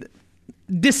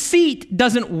 Deceit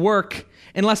doesn't work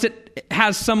unless it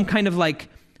has some kind of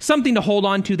something to hold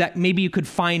on to that maybe you could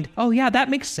find, oh yeah, that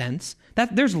makes sense.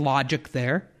 There's logic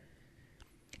there.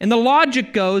 And the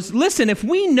logic goes, listen, if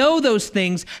we know those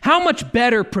things, how much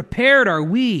better prepared are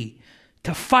we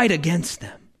to fight against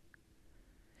them?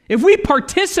 If we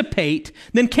participate,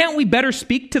 then can't we better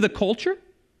speak to the culture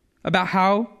about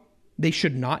how they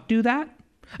should not do that?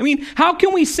 I mean, how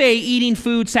can we say eating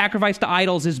food sacrificed to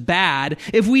idols is bad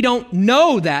if we don't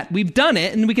know that we've done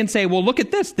it and we can say, well, look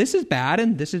at this. This is bad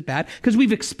and this is bad because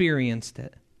we've experienced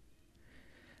it.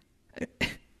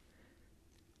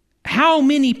 How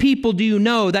many people do you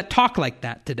know that talk like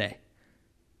that today?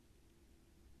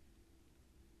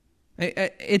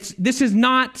 This is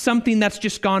not something that's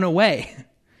just gone away.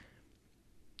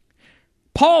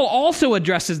 Paul also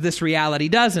addresses this reality,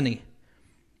 doesn't he?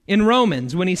 In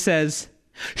Romans, when he says,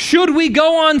 should we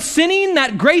go on sinning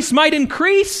that grace might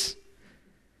increase?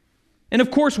 And of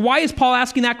course, why is Paul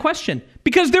asking that question?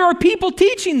 Because there are people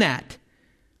teaching that.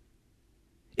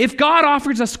 If God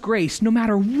offers us grace, no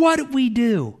matter what we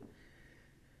do,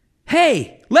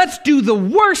 hey, let's do the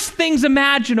worst things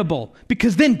imaginable,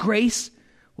 because then grace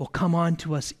will come on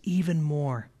to us even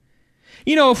more.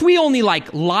 You know, if we only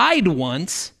lied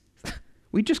once,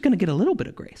 we're just going to get a little bit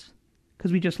of grace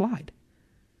because we just lied.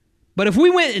 But if we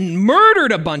went and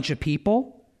murdered a bunch of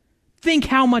people, think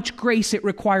how much grace it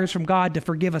requires from God to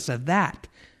forgive us of that.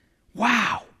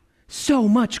 Wow, so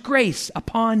much grace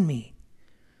upon me.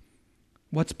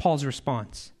 What's Paul's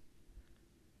response?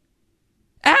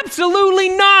 Absolutely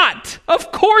not.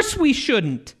 Of course we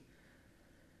shouldn't.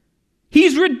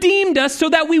 He's redeemed us so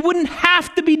that we wouldn't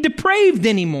have to be depraved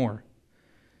anymore.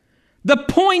 The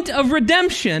point of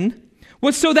redemption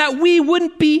was so that we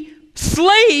wouldn't be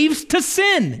slaves to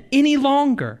sin any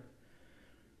longer.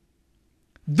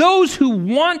 Those who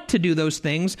want to do those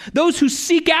things, those who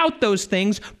seek out those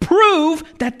things, prove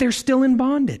that they're still in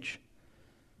bondage.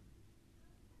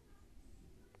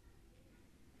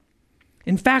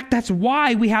 In fact, that's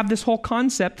why we have this whole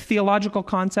concept, theological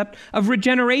concept of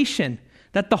regeneration,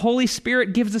 that the Holy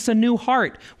Spirit gives us a new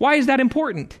heart. Why is that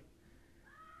important?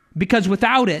 Because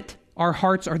without it, our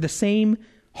hearts are the same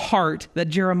heart that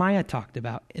Jeremiah talked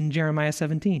about in Jeremiah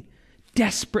 17.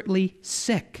 Desperately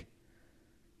sick.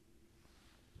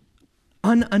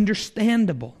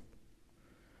 Ununderstandable.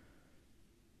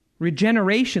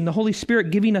 Regeneration, the Holy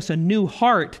Spirit giving us a new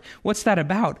heart. What's that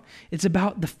about? It's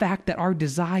about the fact that our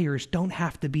desires don't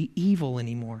have to be evil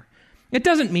anymore. It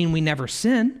doesn't mean we never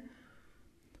sin.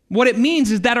 What it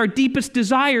means is that our deepest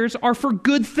desires are for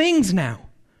good things now.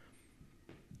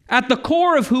 At the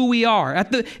core of who we are,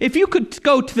 if you could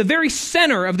go to the very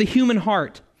center of the human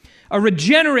heart, a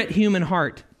regenerate human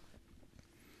heart,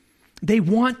 they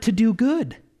want to do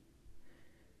good.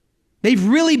 They've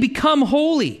really become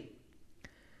holy.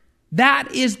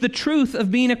 That is the truth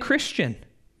of being a Christian.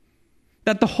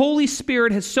 That the Holy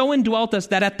Spirit has so indwelt us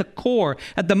that at the core,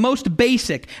 at the most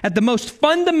basic, at the most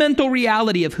fundamental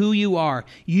reality of who you are,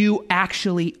 you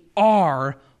actually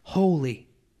are holy.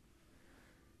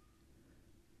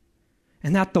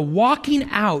 And that the walking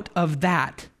out of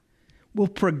that will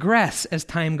progress as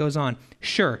time goes on.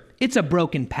 Sure, it's a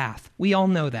broken path. We all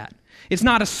know that. It's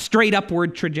not a straight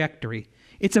upward trajectory.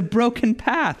 It's a broken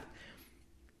path.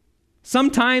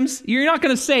 Sometimes you're not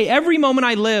going to say, every moment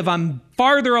I live, I'm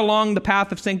farther along the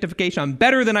path of sanctification. I'm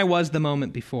better than I was the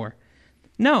moment before.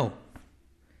 No.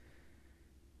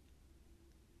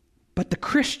 But the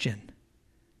Christian,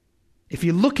 if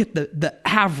you look at the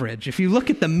average, if you look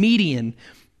at the median,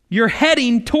 you're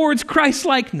heading towards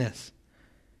Christ-likeness.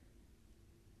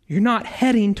 You're not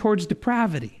heading towards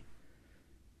depravity.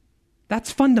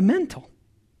 That's fundamental.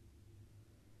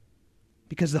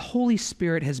 Because the Holy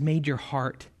Spirit has made your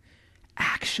heart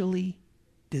actually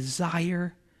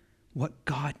desire what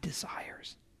God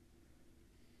desires.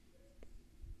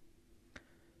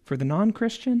 For the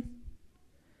non-Christian,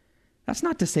 that's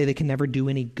not to say they can never do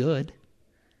any good.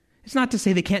 It's not to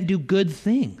say they can't do good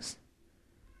things.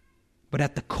 But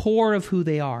at the core of who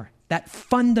they are, that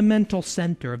fundamental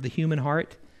center of the human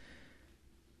heart,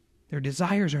 their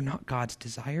desires are not God's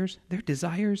desires. Their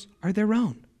desires are their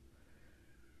own.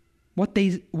 What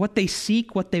they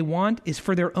seek, what they want, is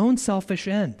for their own selfish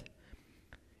end.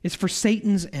 It's for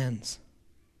Satan's ends.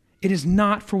 It is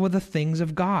not for the things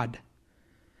of God.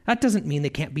 That doesn't mean they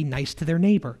can't be nice to their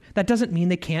neighbor. That doesn't mean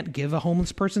they can't give a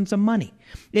homeless person some money.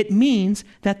 It means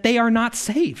that they are not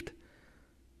saved.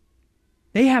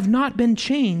 They have not been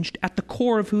changed at the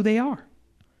core of who they are.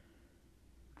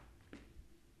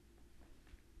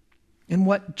 And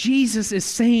what Jesus is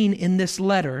saying in this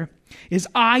letter is,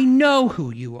 I know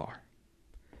who you are.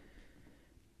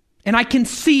 And I can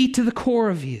see to the core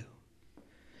of you.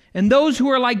 And those who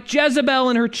are like Jezebel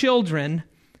and her children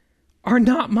are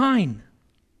not mine.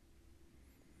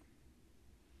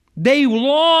 They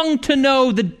long to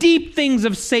know the deep things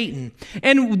of Satan.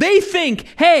 And they think,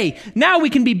 hey, now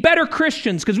we can be better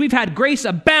Christians because we've had grace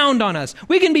abound on us.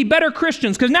 We can be better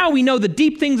Christians because now we know the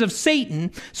deep things of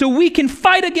Satan, so we can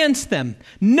fight against them.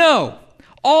 No.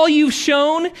 All you've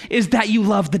shown is that you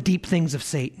love the deep things of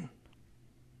Satan.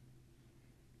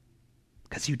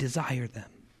 Because you desire them.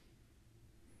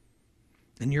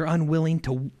 And you're unwilling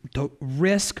to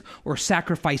risk or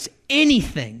sacrifice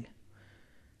anything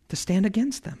to stand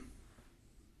against them.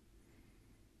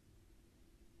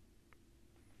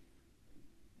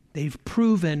 They've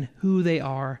proven who they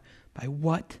are by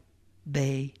what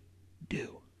they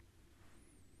do.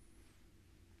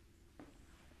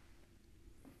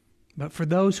 But for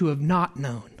those who have not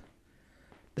known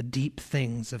the deep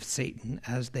things of Satan,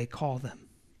 as they call them,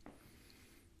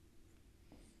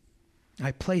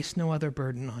 I place no other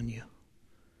burden on you.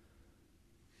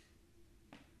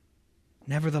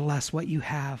 Nevertheless, what you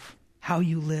have, how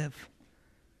you live,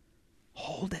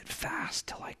 hold it fast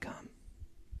till I come.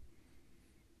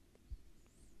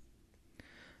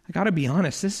 I got to be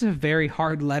honest, this is a very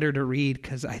hard letter to read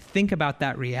because I think about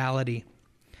that reality.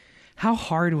 How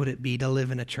hard would it be to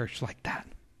live in a church like that?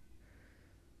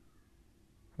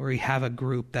 Where you have a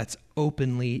group that's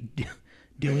openly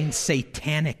doing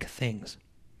satanic things.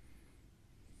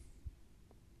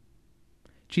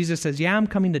 Jesus says, yeah, I'm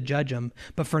coming to judge them,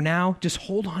 but for now, just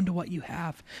hold on to what you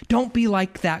have. Don't be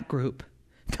like that group.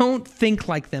 Don't think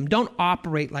like them. Don't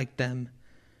operate like them.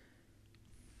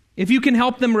 If you can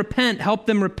help them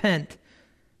repent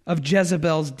of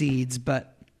Jezebel's deeds,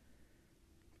 but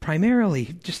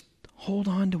primarily, just hold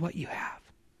on to what you have.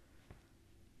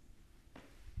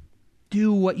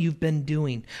 Do what you've been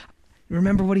doing.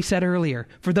 Remember what he said earlier.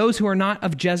 For those who are not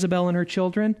of Jezebel and her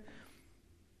children,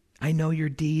 I know your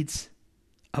deeds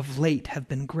of late have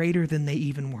been greater than they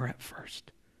even were at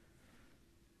first.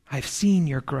 I've seen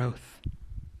your growth.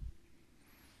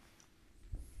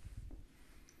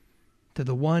 To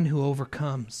the one who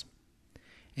overcomes,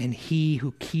 and he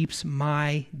who keeps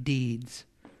my deeds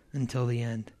until the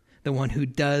end, the one who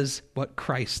does what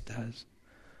Christ does.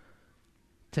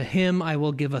 To him I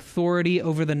will give authority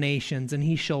over the nations, and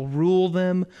he shall rule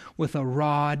them with a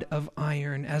rod of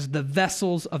iron, as the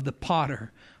vessels of the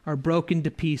potter are broken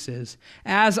to pieces,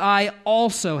 as I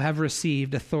also have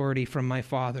received authority from my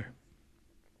Father.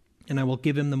 And I will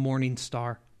give him the morning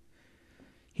star.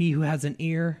 He who has an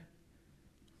ear,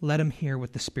 let him hear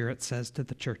what the Spirit says to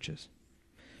the churches.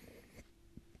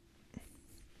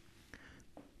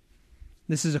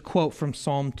 This is a quote from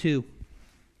Psalm 2.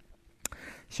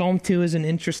 Psalm 2 is an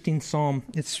interesting psalm.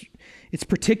 It's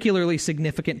particularly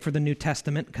significant for the New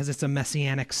Testament because it's a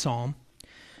messianic psalm.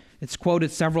 It's quoted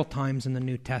several times in the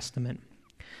New Testament.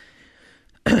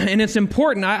 And it's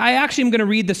important. I actually am going to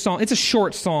read the psalm. It's a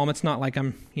short psalm. It's not like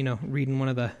I'm, reading one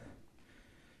of the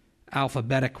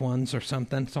alphabetic ones or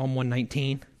something, Psalm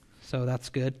 119. So that's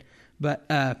good. But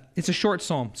it's a short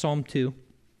psalm, Psalm 2.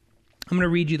 I'm going to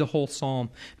read you the whole psalm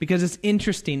because it's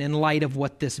interesting in light of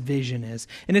what this vision is.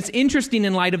 And it's interesting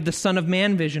in light of the Son of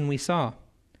Man vision we saw.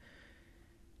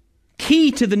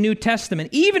 Key to the New Testament,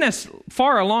 even as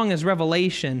far along as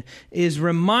Revelation, is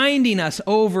reminding us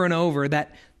over and over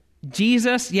that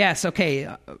Jesus, yes,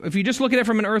 okay, if you just look at it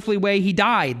from an earthly way, he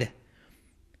died.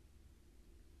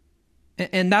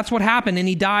 And that's what happened, and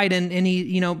he died, and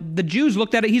he, the Jews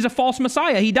looked at it, he's a false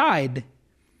Messiah, he died.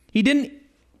 He didn't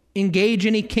engage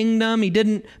any kingdom, he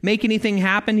didn't make anything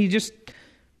happen, he just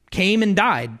came and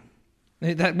died.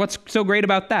 What's so great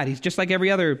about that? He's just like every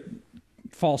other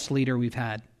false leader we've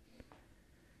had.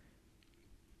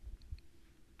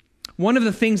 One of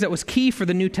the things that was key for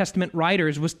the New Testament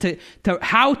writers was to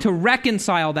how to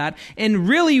reconcile that and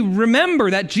really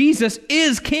remember that Jesus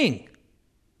is king.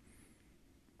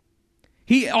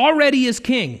 He already is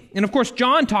king. And of course,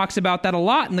 John talks about that a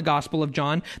lot in the Gospel of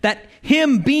John, that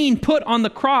him being put on the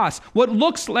cross, what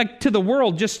looks like to the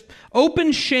world just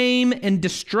open shame and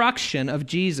destruction of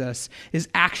Jesus, is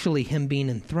actually him being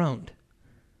enthroned.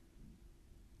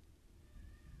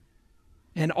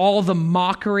 And all the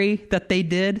mockery that they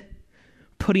did,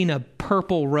 putting a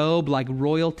purple robe like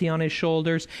royalty on his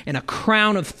shoulders and a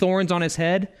crown of thorns on his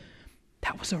head,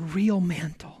 that was a real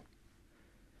mantle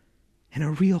and a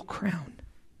real crown.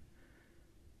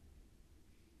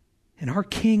 And our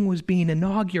king was being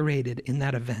inaugurated in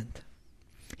that event.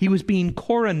 He was being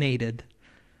coronated.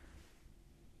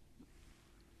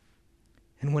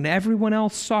 And when everyone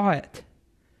else saw it,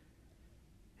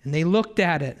 and they looked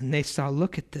at it, and they saw,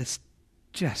 look at this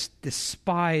just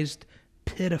despised,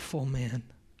 pitiful man.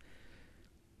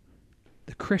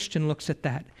 The Christian looks at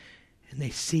that, and they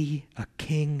see a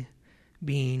king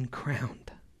being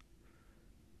crowned,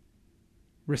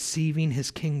 receiving his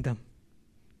kingdom.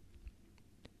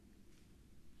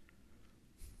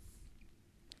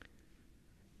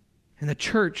 And the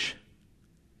church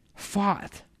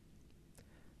fought.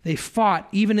 They fought,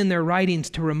 even in their writings,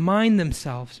 to remind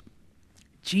themselves,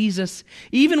 Jesus,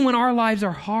 even when our lives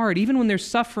are hard, even when there's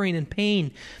suffering and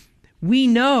pain, we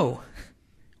know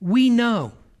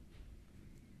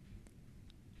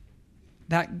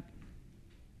that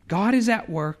God is at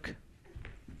work,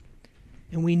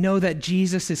 and we know that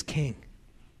Jesus is king.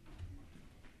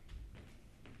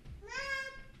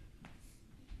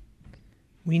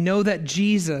 We know that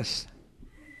Jesus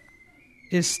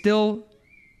is still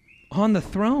on the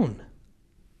throne.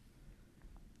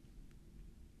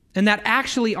 And that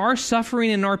actually our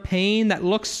suffering and our pain that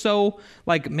looks so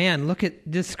like, man, look at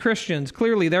these Christians.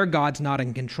 Clearly their God's not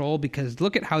in control because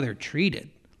look at how they're treated.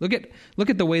 Look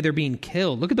at the way they're being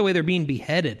killed. Look at the way they're being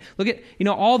beheaded. Look at,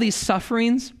 all these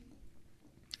sufferings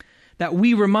that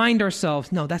we remind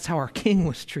ourselves, no, that's how our king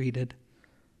was treated.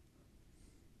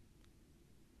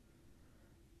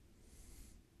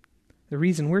 The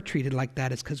reason we're treated like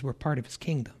that is because we're part of his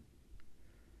kingdom.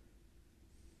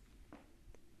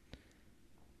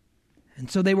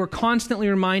 And so they were constantly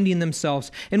reminding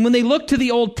themselves. And when they looked to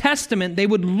the Old Testament, they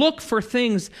would look for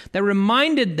things that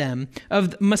reminded them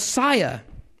of Messiah.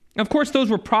 Of course, those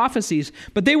were prophecies,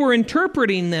 but they were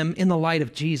interpreting them in the light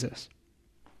of Jesus.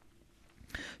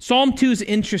 Psalm 2 is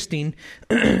interesting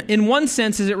in one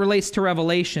sense as it relates to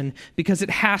Revelation because it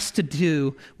has to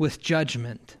do with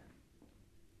judgment.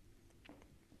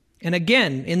 And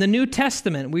again, in the New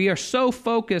Testament, we are so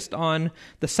focused on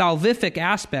the salvific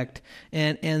aspect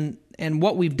and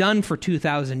what we've done for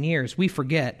 2,000 years, we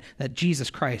forget that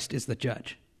Jesus Christ is the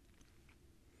judge.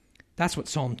 That's what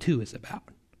Psalm 2 is about.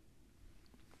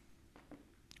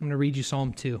 I'm going to read you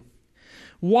Psalm 2.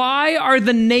 Why are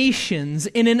the nations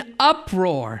in an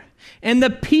uproar and the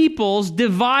peoples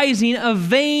devising a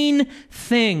vain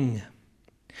thing?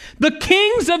 The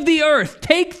kings of the earth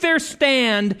take their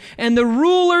stand, and the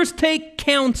rulers take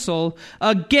counsel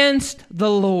against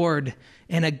the Lord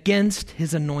and against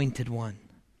his anointed one.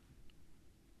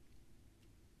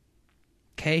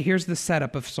 Okay, here's the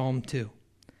setup of Psalm 2.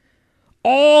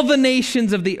 All the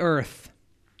nations of the earth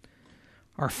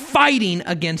are fighting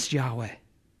against Yahweh.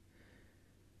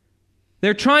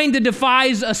 They're trying to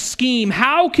devise a scheme.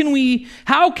 How can we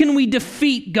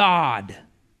defeat God?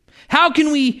 How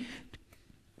can we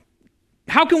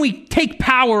take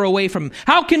power away from him?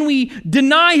 How can we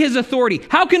deny his authority?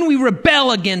 How can we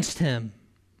rebel against him?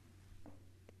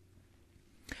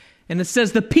 And it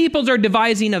says the peoples are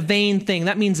devising a vain thing.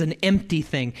 That means an empty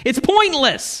thing. It's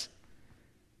pointless.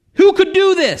 Who could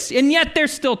do this? And yet they're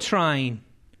still trying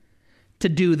to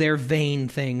do their vain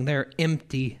thing, their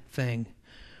empty thing.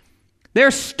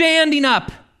 They're standing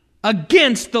up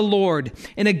against the Lord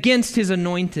and against his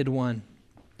anointed one.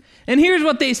 And here's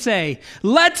what they say.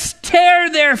 Let's tear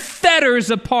their fetters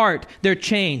apart, their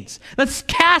chains. Let's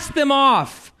cast them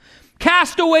off.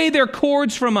 Cast away their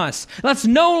cords from us. Let's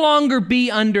no longer be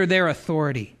under their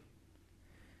authority.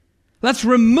 Let's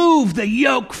remove the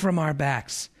yoke from our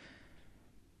backs.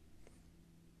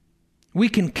 We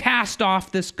can cast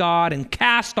off this God and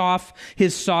cast off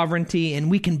his sovereignty, and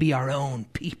we can be our own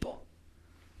people.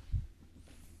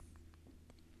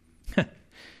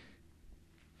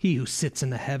 He who sits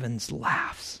in the heavens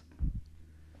laughs.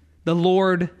 The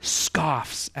Lord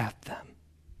scoffs at them.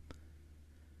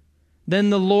 Then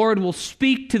the Lord will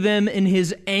speak to them in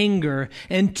his anger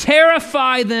and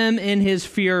terrify them in his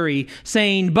fury,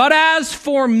 saying, "But as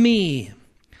for me,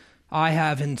 I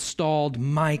have installed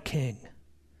my king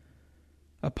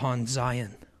upon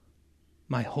Zion,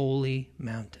 my holy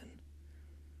mountain.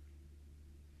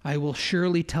 I will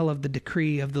surely tell of the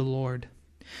decree of the Lord.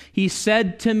 He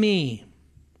said to me,"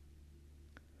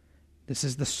 this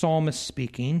is the psalmist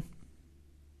speaking,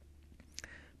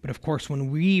 but of course when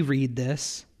we read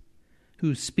this,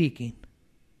 who's speaking?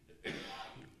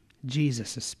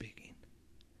 Jesus is speaking.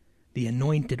 The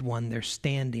anointed one they're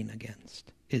standing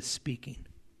against is speaking.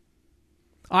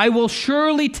 "I will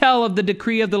surely tell of the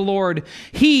decree of the Lord.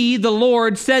 He, the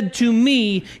Lord, said to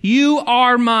me, 'You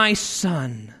are my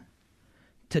son.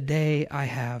 Today I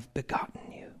have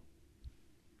begotten you.'"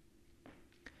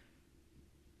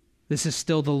 This is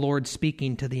still the Lord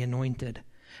speaking to the anointed.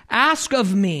 "Ask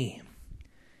of me,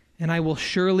 and I will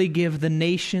surely give the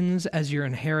nations as your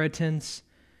inheritance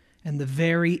and the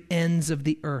very ends of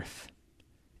the earth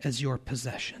as your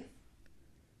possession."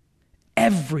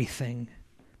 Everything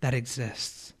that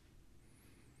exists,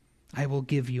 I will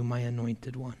give you, my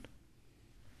anointed one.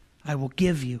 I will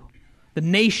give you. The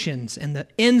nations and the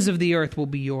ends of the earth will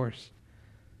be yours.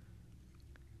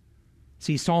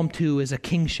 See, Psalm 2 is a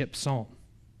kingship psalm.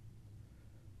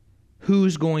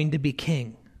 Who's going to be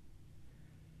king?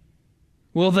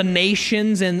 Will the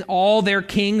nations and all their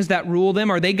kings that rule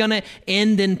them, are they going to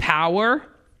end in power?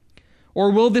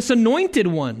 Or will this anointed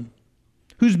one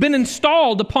who's been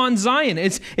installed upon Zion,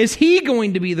 is he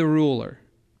going to be the ruler?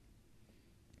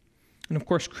 And of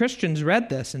course, Christians read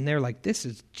this and they're like, this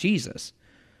is Jesus.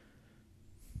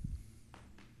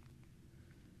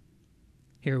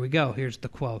 Here we go. Here's the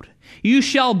quote. "You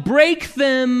shall break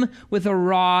them with a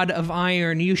rod of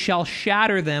iron. You shall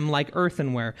shatter them like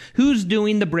earthenware." Who's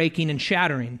doing the breaking and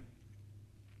shattering?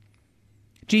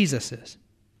 Jesus is.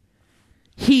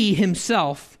 He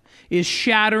himself is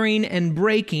shattering and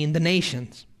breaking the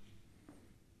nations.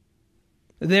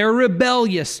 Their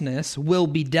rebelliousness will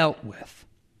be dealt with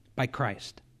by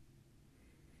Christ.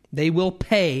 They will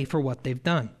pay for what they've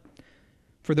done,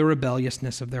 for the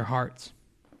rebelliousness of their hearts.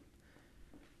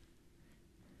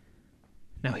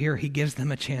 Now here he gives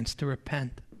them a chance to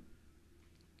repent.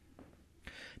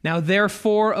 "Now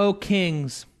therefore, O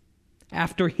kings,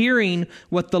 after hearing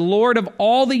what the Lord of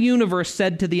all the universe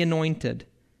said to the anointed,"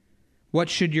 what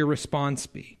should your response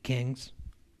be, kings?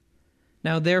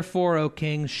 "Now therefore, O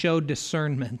kings, show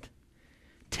discernment.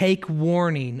 Take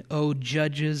warning, O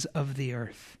judges of the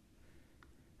earth."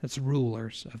 That's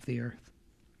rulers of the earth.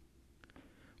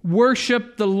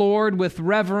 "Worship the Lord with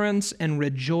reverence and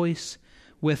rejoice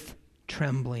with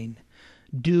trembling."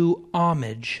 Do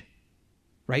homage,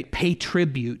 right? Pay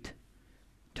tribute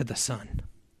to the Son,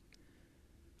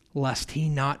 lest he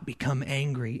not become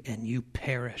angry and you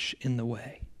perish in the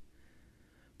way.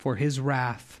 For his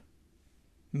wrath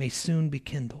may soon be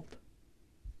kindled.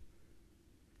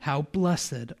 How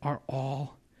blessed are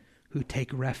all who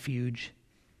take refuge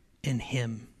in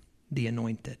him, the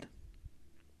anointed.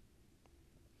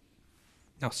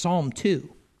 Now, Psalm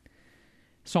 2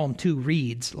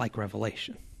 reads like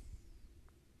Revelation.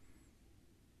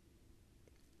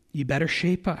 You better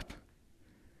shape up.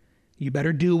 You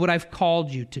better do what I've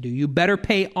called you to do. You better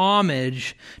pay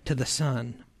homage to the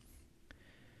Son,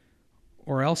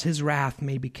 or else his wrath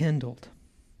may be kindled,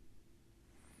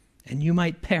 and you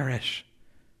might perish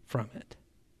from it.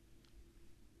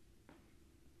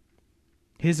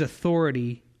 His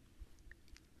authority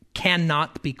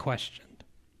cannot be questioned.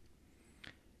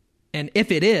 And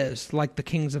if it is, like the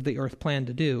kings of the earth plan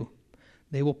to do,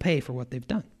 they will pay for what they've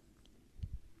done.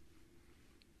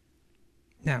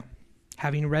 Now,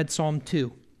 having read Psalm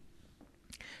 2,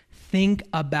 think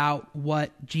about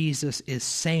what Jesus is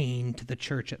saying to the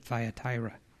church at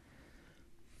Thyatira.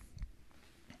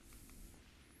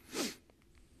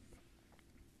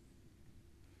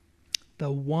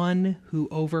 The one who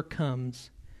overcomes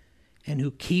and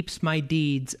who keeps my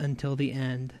deeds until the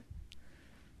end,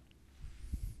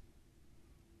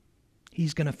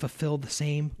 he's going to fulfill the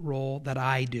same role that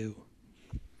I do.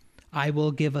 I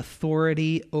will give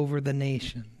authority over the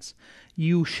nations.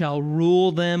 You shall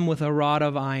rule them with a rod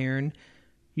of iron.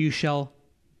 You shall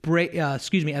break, as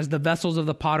the vessels of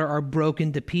the potter are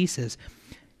broken to pieces.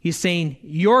 He's saying,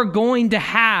 you're going to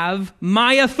have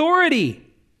my authority.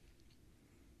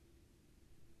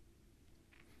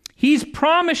 He's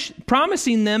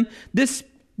promising them this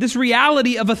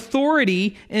reality of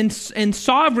authority and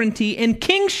sovereignty and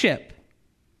kingship.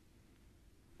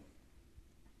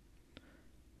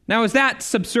 Now, is that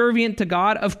subservient to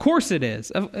God? Of course it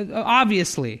is,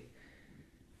 obviously.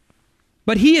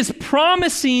 But he is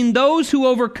promising those who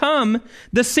overcome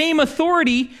the same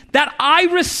authority that I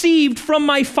received from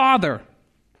my Father.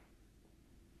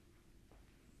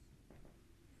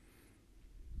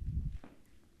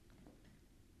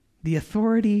 The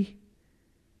authority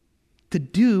to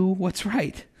do what's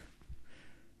right.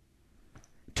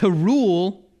 To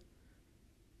rule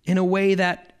in a way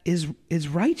that is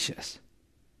righteous.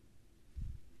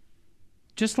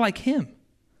 Just like him.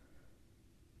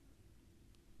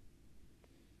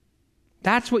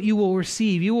 That's what you will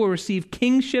receive. You will receive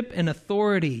kingship and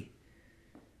authority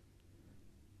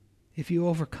if you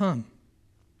overcome.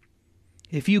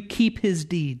 If you keep his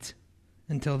deeds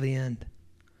until the end.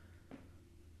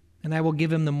 And I will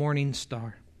give him the morning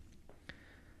star,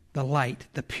 the light,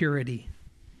 the purity,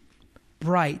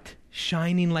 bright,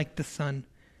 shining like the sun.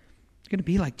 It's going to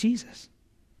be like Jesus.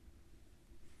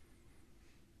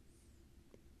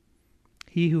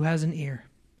 He who has an ear,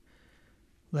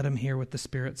 let him hear what the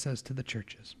Spirit says to the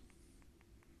churches.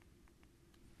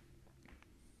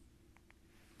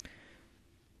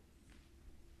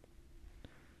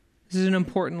 This is an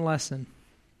important lesson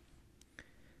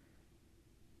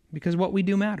because what we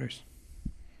do matters.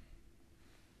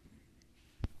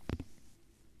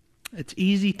 It's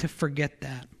easy to forget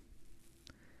that.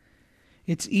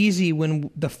 It's easy when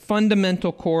the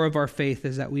fundamental core of our faith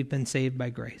is that we've been saved by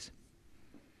grace.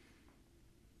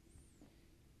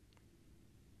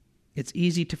 It's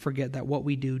easy to forget that what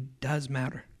we do does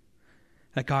matter,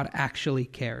 that God actually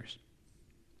cares.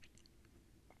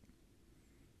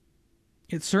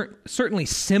 It's certainly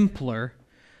simpler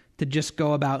to just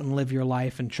go about and live your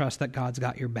life and trust that God's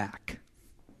got your back,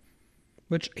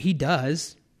 which he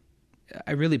does.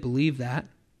 I really believe that.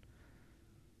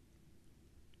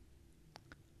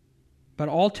 But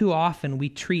all too often we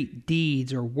treat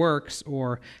deeds or works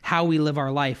or how we live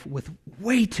our life with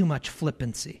way too much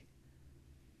flippancy.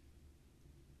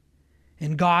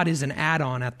 And God is an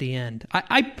add-on at the end.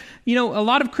 A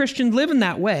lot of Christians live in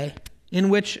that way, in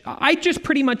which I just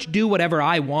pretty much do whatever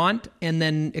I want and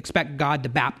then expect God to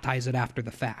baptize it after the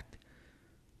fact.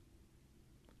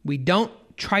 We don't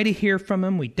try to hear from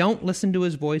him. We don't listen to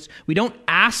his voice. We don't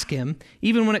ask him,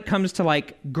 even when it comes to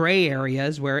like gray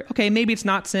areas where, okay, maybe it's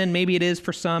not sin, maybe it is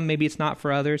for some, maybe it's not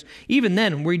for others. Even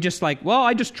then, we're just like, well,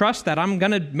 I just trust that I'm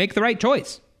going to make the right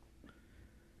choice.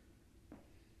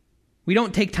 We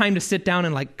don't take time to sit down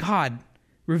and like, God,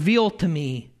 reveal to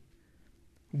me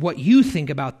what you think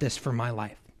about this for my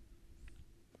life.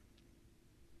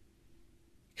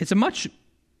 It's a much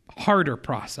harder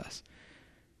process.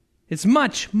 It's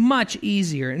much, much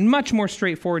easier and much more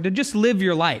straightforward to just live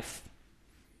your life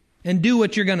and do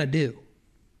what you're going to do.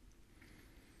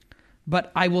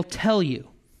 But I will tell you,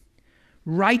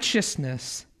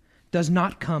 righteousness does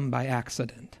not come by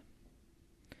accident.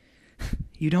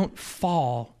 You don't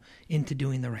fall into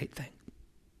doing the right thing.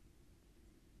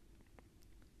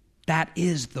 That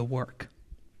is the work.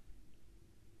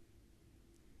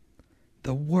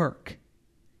 The work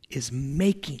is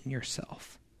making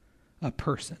yourself a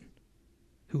person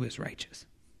who is righteous.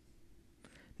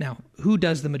 Now, who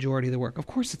does the majority of the work? Of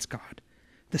course it's God.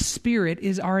 The Spirit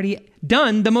is already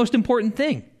done the most important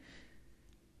thing.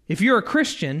 If you're a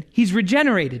Christian, he's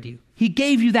regenerated you. He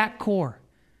gave you that core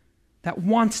that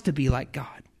wants to be like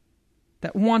God,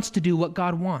 that wants to do what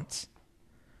God wants.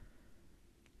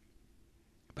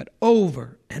 But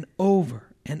over and over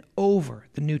and over,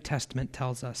 the New Testament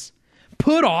tells us,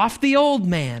 put off the old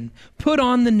man, put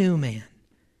on the new man.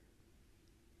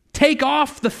 Take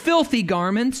off the filthy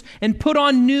garments and put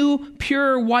on new,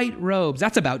 pure white robes.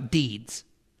 That's about deeds.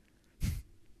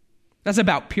 That's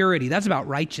about purity. That's about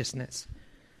righteousness.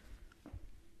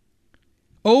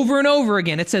 Over and over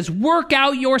again, it says, work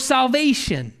out your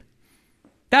salvation.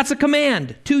 That's a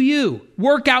command to you.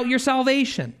 Work out your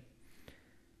salvation.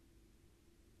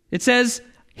 It says,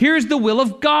 here's the will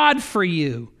of God for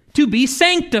you, to be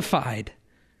sanctified,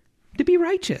 to be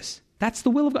righteous. That's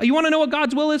the will of God. You want to know what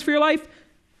God's will is for your life?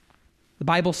 The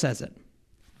Bible says it.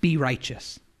 Be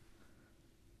righteous.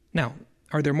 Now,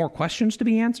 are there more questions to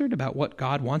be answered about what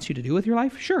God wants you to do with your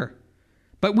life? Sure.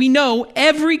 But we know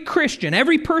every Christian,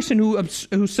 every person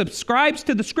who subscribes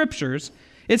to the Scriptures,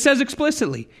 it says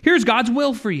explicitly, here's God's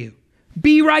will for you.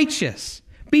 Be righteous.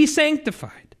 Be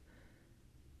sanctified.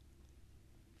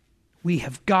 We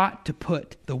have got to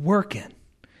put the work in.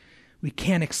 We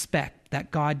can't expect that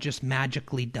God just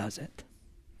magically does it.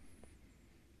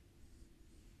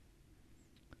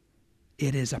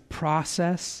 It is a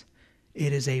process.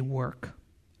 It is a work.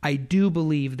 I do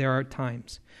believe there are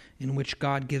times in which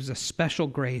God gives us special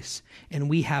grace and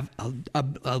we have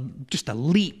just a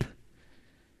leap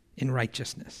in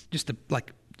righteousness.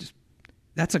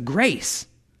 That's a grace.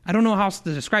 I don't know how else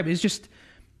to describe it. It's just,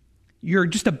 you're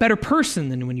just a better person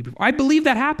than when you before. I believe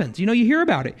that happens. You hear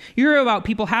about it. You hear about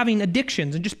people having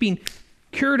addictions and just being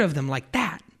cured of them like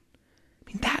that.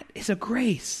 That is a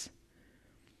grace.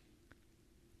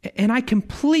 And I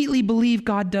completely believe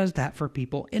God does that for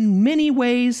people in many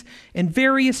ways and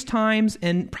various times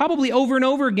and probably over and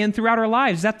over again throughout our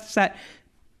lives. That's that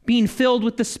being filled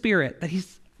with the Spirit, that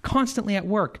He's constantly at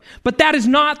work. But that is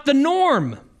not the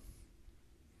norm.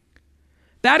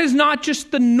 That is not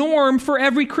just the norm for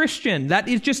every Christian. That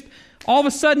is just all of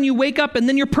a sudden you wake up and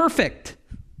then you're perfect.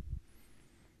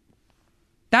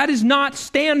 That is not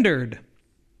standard.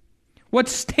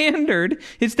 What's standard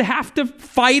is to have to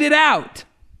fight it out.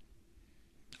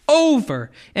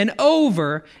 Over and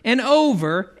over and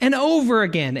over and over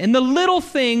again. And the little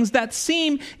things that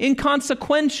seem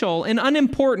inconsequential and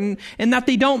unimportant and that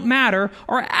they don't matter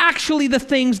are actually the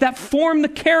things that form the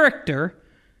character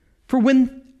for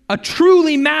when a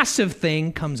truly massive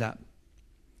thing comes up.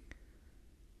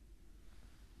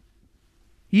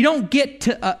 You don't get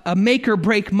to a make or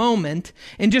break moment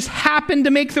and just happen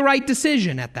to make the right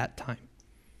decision at that time.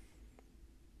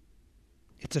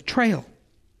 It's a trail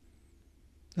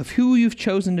of who you've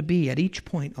chosen to be at each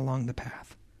point along the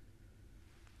path,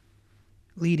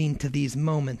 leading to these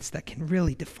moments that can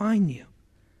really define you.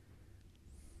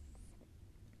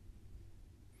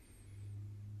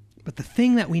 But the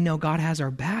thing that we know God has our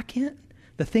back in,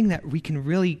 the thing that we can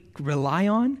really rely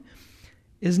on,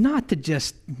 is not to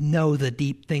just know the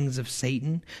deep things of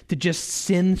Satan, to just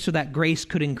sin so that grace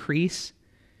could increase,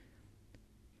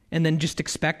 and then just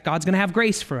expect God's going to have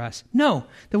grace for us. No,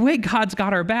 the way God's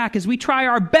got our back is we try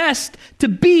our best to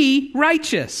be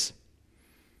righteous.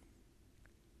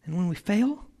 And when we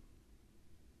fail,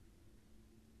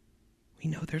 we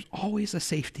know there's always a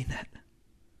safety net.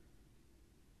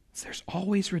 There's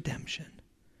always redemption.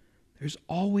 There's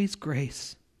always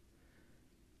grace.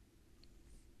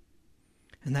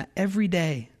 And that every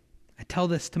day, I tell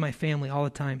this to my family all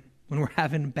the time when we're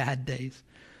having bad days,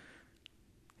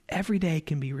 every day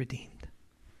can be redeemed.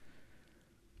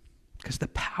 Because the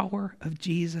power of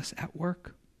Jesus at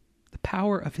work, the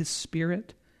power of His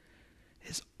Spirit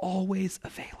is always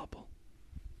available.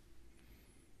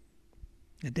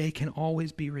 A day can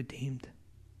always be redeemed.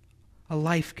 A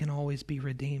life can always be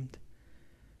redeemed.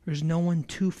 There's no one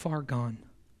too far gone.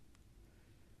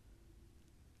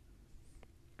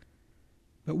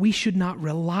 But we should not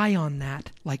rely on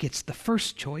that like it's the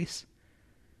first choice.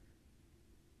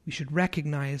 We should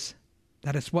recognize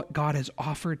that it's what God has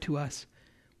offered to us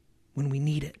when we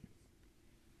need it.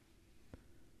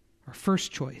 Our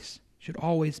first choice should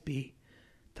always be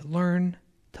to learn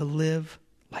to live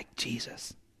like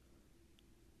Jesus,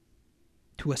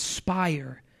 to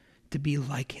aspire to be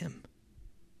like Him.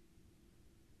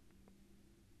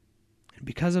 And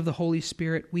because of the Holy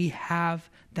Spirit, we have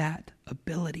that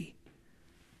ability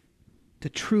to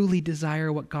truly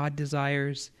desire what God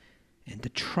desires and to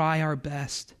try our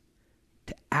best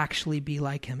to actually be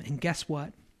like Him. And guess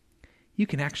what? You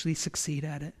can actually succeed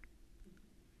at it.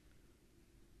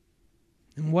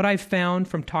 And what I've found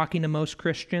from talking to most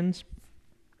Christians,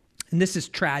 and this is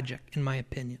tragic in my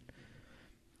opinion,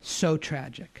 so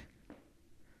tragic.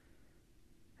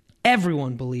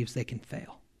 Everyone believes they can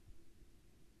fail.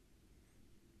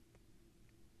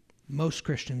 Most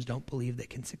Christians don't believe they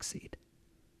can succeed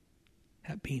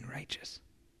at being righteous.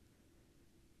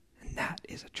 And that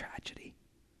is a tragedy.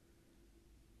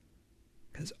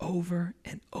 Because over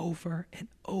and over and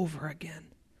over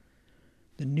again,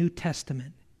 the New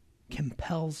Testament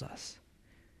compels us.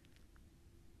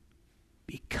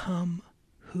 Become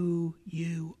who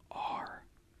you are.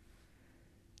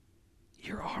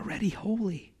 You're already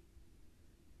holy.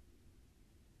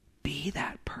 Be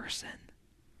that person.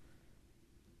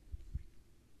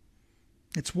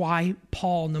 It's why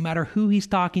Paul, no matter who he's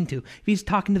talking to, if he's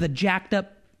talking to the jacked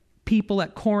up people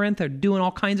at Corinth that are doing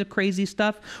all kinds of crazy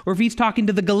stuff, or if he's talking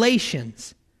to the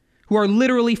Galatians who are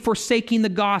literally forsaking the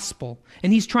gospel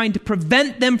and he's trying to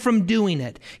prevent them from doing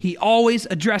it, he always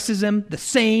addresses them the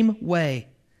same way.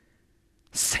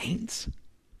 Saints,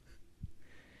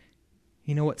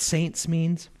 You know what saints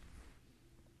means?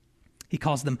 He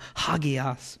calls them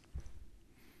hagios.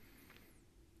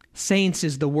 Saints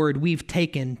is the word we've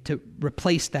taken to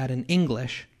replace that in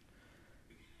English.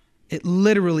 It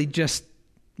literally just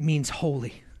means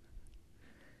holy.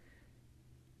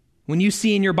 When you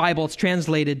see in your Bible it's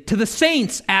translated to the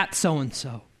saints at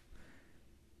so-and-so,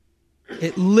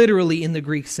 it literally in the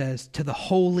Greek says to the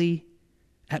holy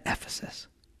at Ephesus.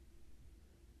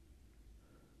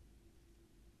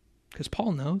 Because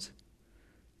Paul knows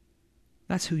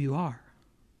that's who you are.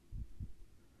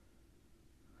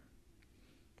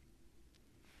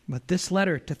 But this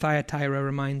letter to Thyatira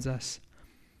reminds us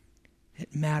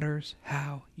it matters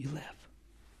how you live.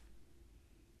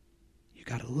 You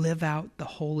got to live out the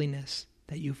holiness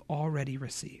that you've already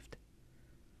received.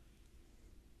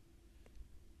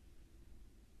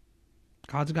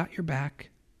 God's got your back.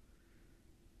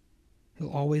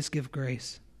 He'll always give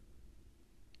grace.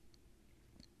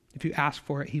 If you ask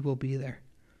for it, he will be there.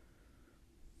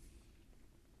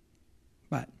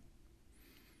 But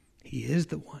he is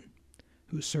the one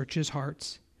who searches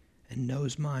hearts and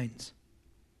knows minds.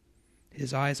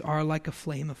 His eyes are like a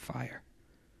flame of fire.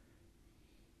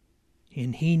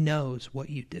 And he knows what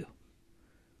you do.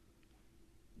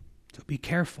 So be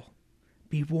careful.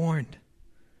 Be warned.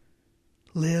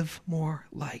 Live more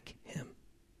like him.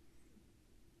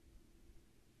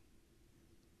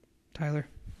 Tyler,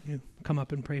 you come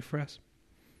up and pray for us.